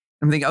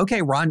I'm thinking,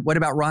 okay, what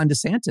about Ron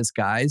DeSantis,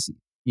 guys?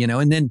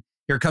 And then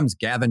here comes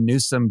Gavin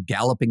Newsom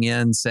galloping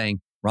in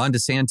saying, Ron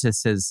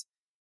DeSantis has,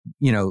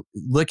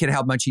 look at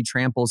how much he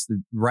tramples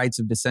the rights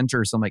of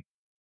dissenters. I'm like,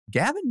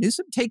 Gavin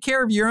Newsom, take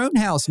care of your own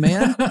house,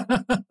 man.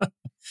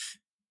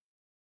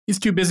 He's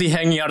too busy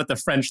hanging out at the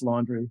French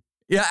Laundry.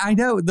 Yeah, I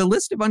know. The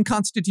list of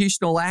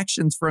unconstitutional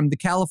actions from the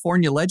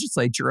California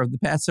legislature of the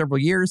past several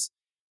years,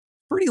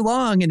 pretty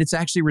long, and it's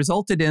actually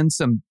resulted in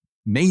some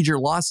major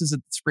losses at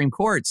the Supreme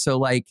Court.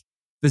 So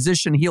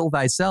physician, heal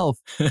thyself.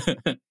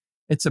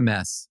 It's a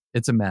mess.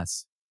 It's a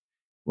mess.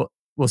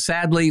 Well,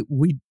 sadly,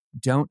 we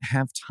don't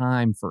have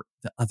time for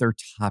the other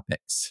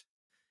topics.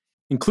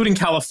 Including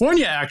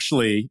California,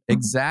 actually.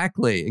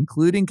 Exactly,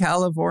 including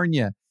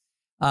California.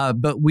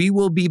 But we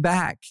will be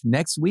back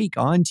next week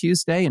on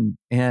Tuesday,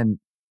 and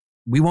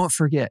we won't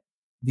forget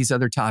these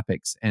other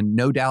topics. And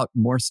no doubt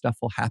more stuff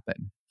will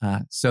happen.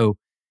 So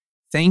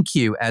thank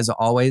you, as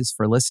always,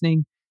 for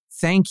listening.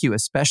 Thank you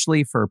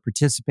especially for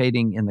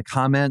participating in the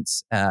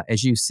comments.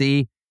 As you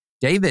see,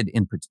 David,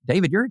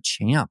 you're a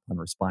champ on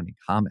responding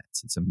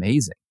comments. It's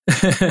amazing.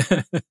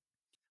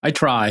 I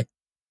try.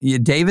 Yeah,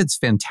 David's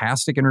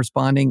fantastic in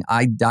responding.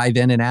 I dive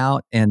in and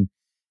out,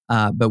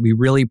 but we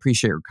really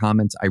appreciate your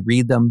comments. I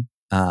read them.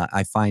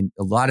 I find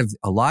a lot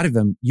of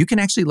them. You can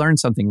actually learn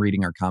something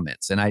reading our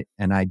comments, and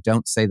I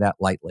don't say that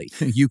lightly.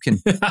 You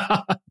can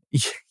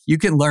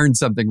learn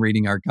something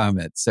reading our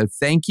comments. So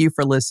thank you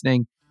for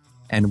listening,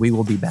 and we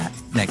will be back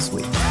next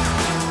week.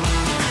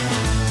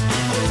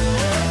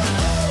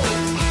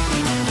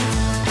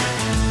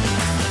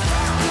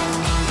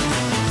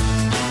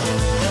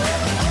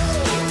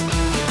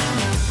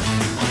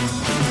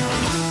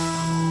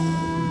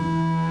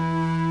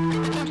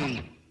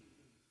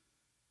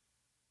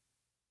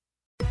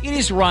 It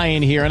is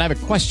Ryan here, and I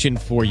have a question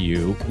for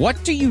you.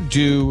 What do you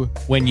do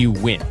when you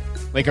win?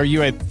 Like, are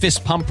you a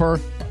fist pumper,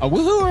 a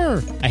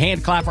woohooer, a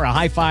hand clapper, a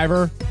high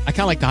fiver? I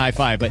kind of like the high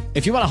five, but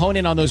if you want to hone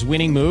in on those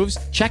winning moves,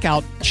 check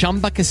out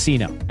Chumba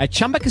Casino. At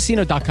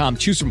ChumbaCasino.com,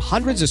 choose from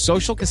hundreds of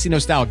social casino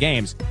style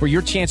games for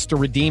your chance to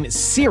redeem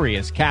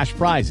serious cash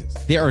prizes.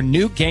 There are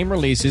new game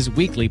releases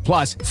weekly,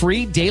 plus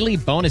free daily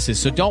bonuses.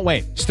 So don't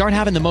wait. Start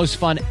having the most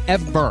fun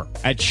ever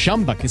at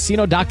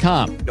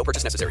ChumbaCasino.com. No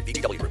purchase necessary.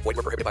 VGW Group. Void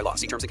where prohibited by law.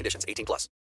 See terms and conditions. 18+.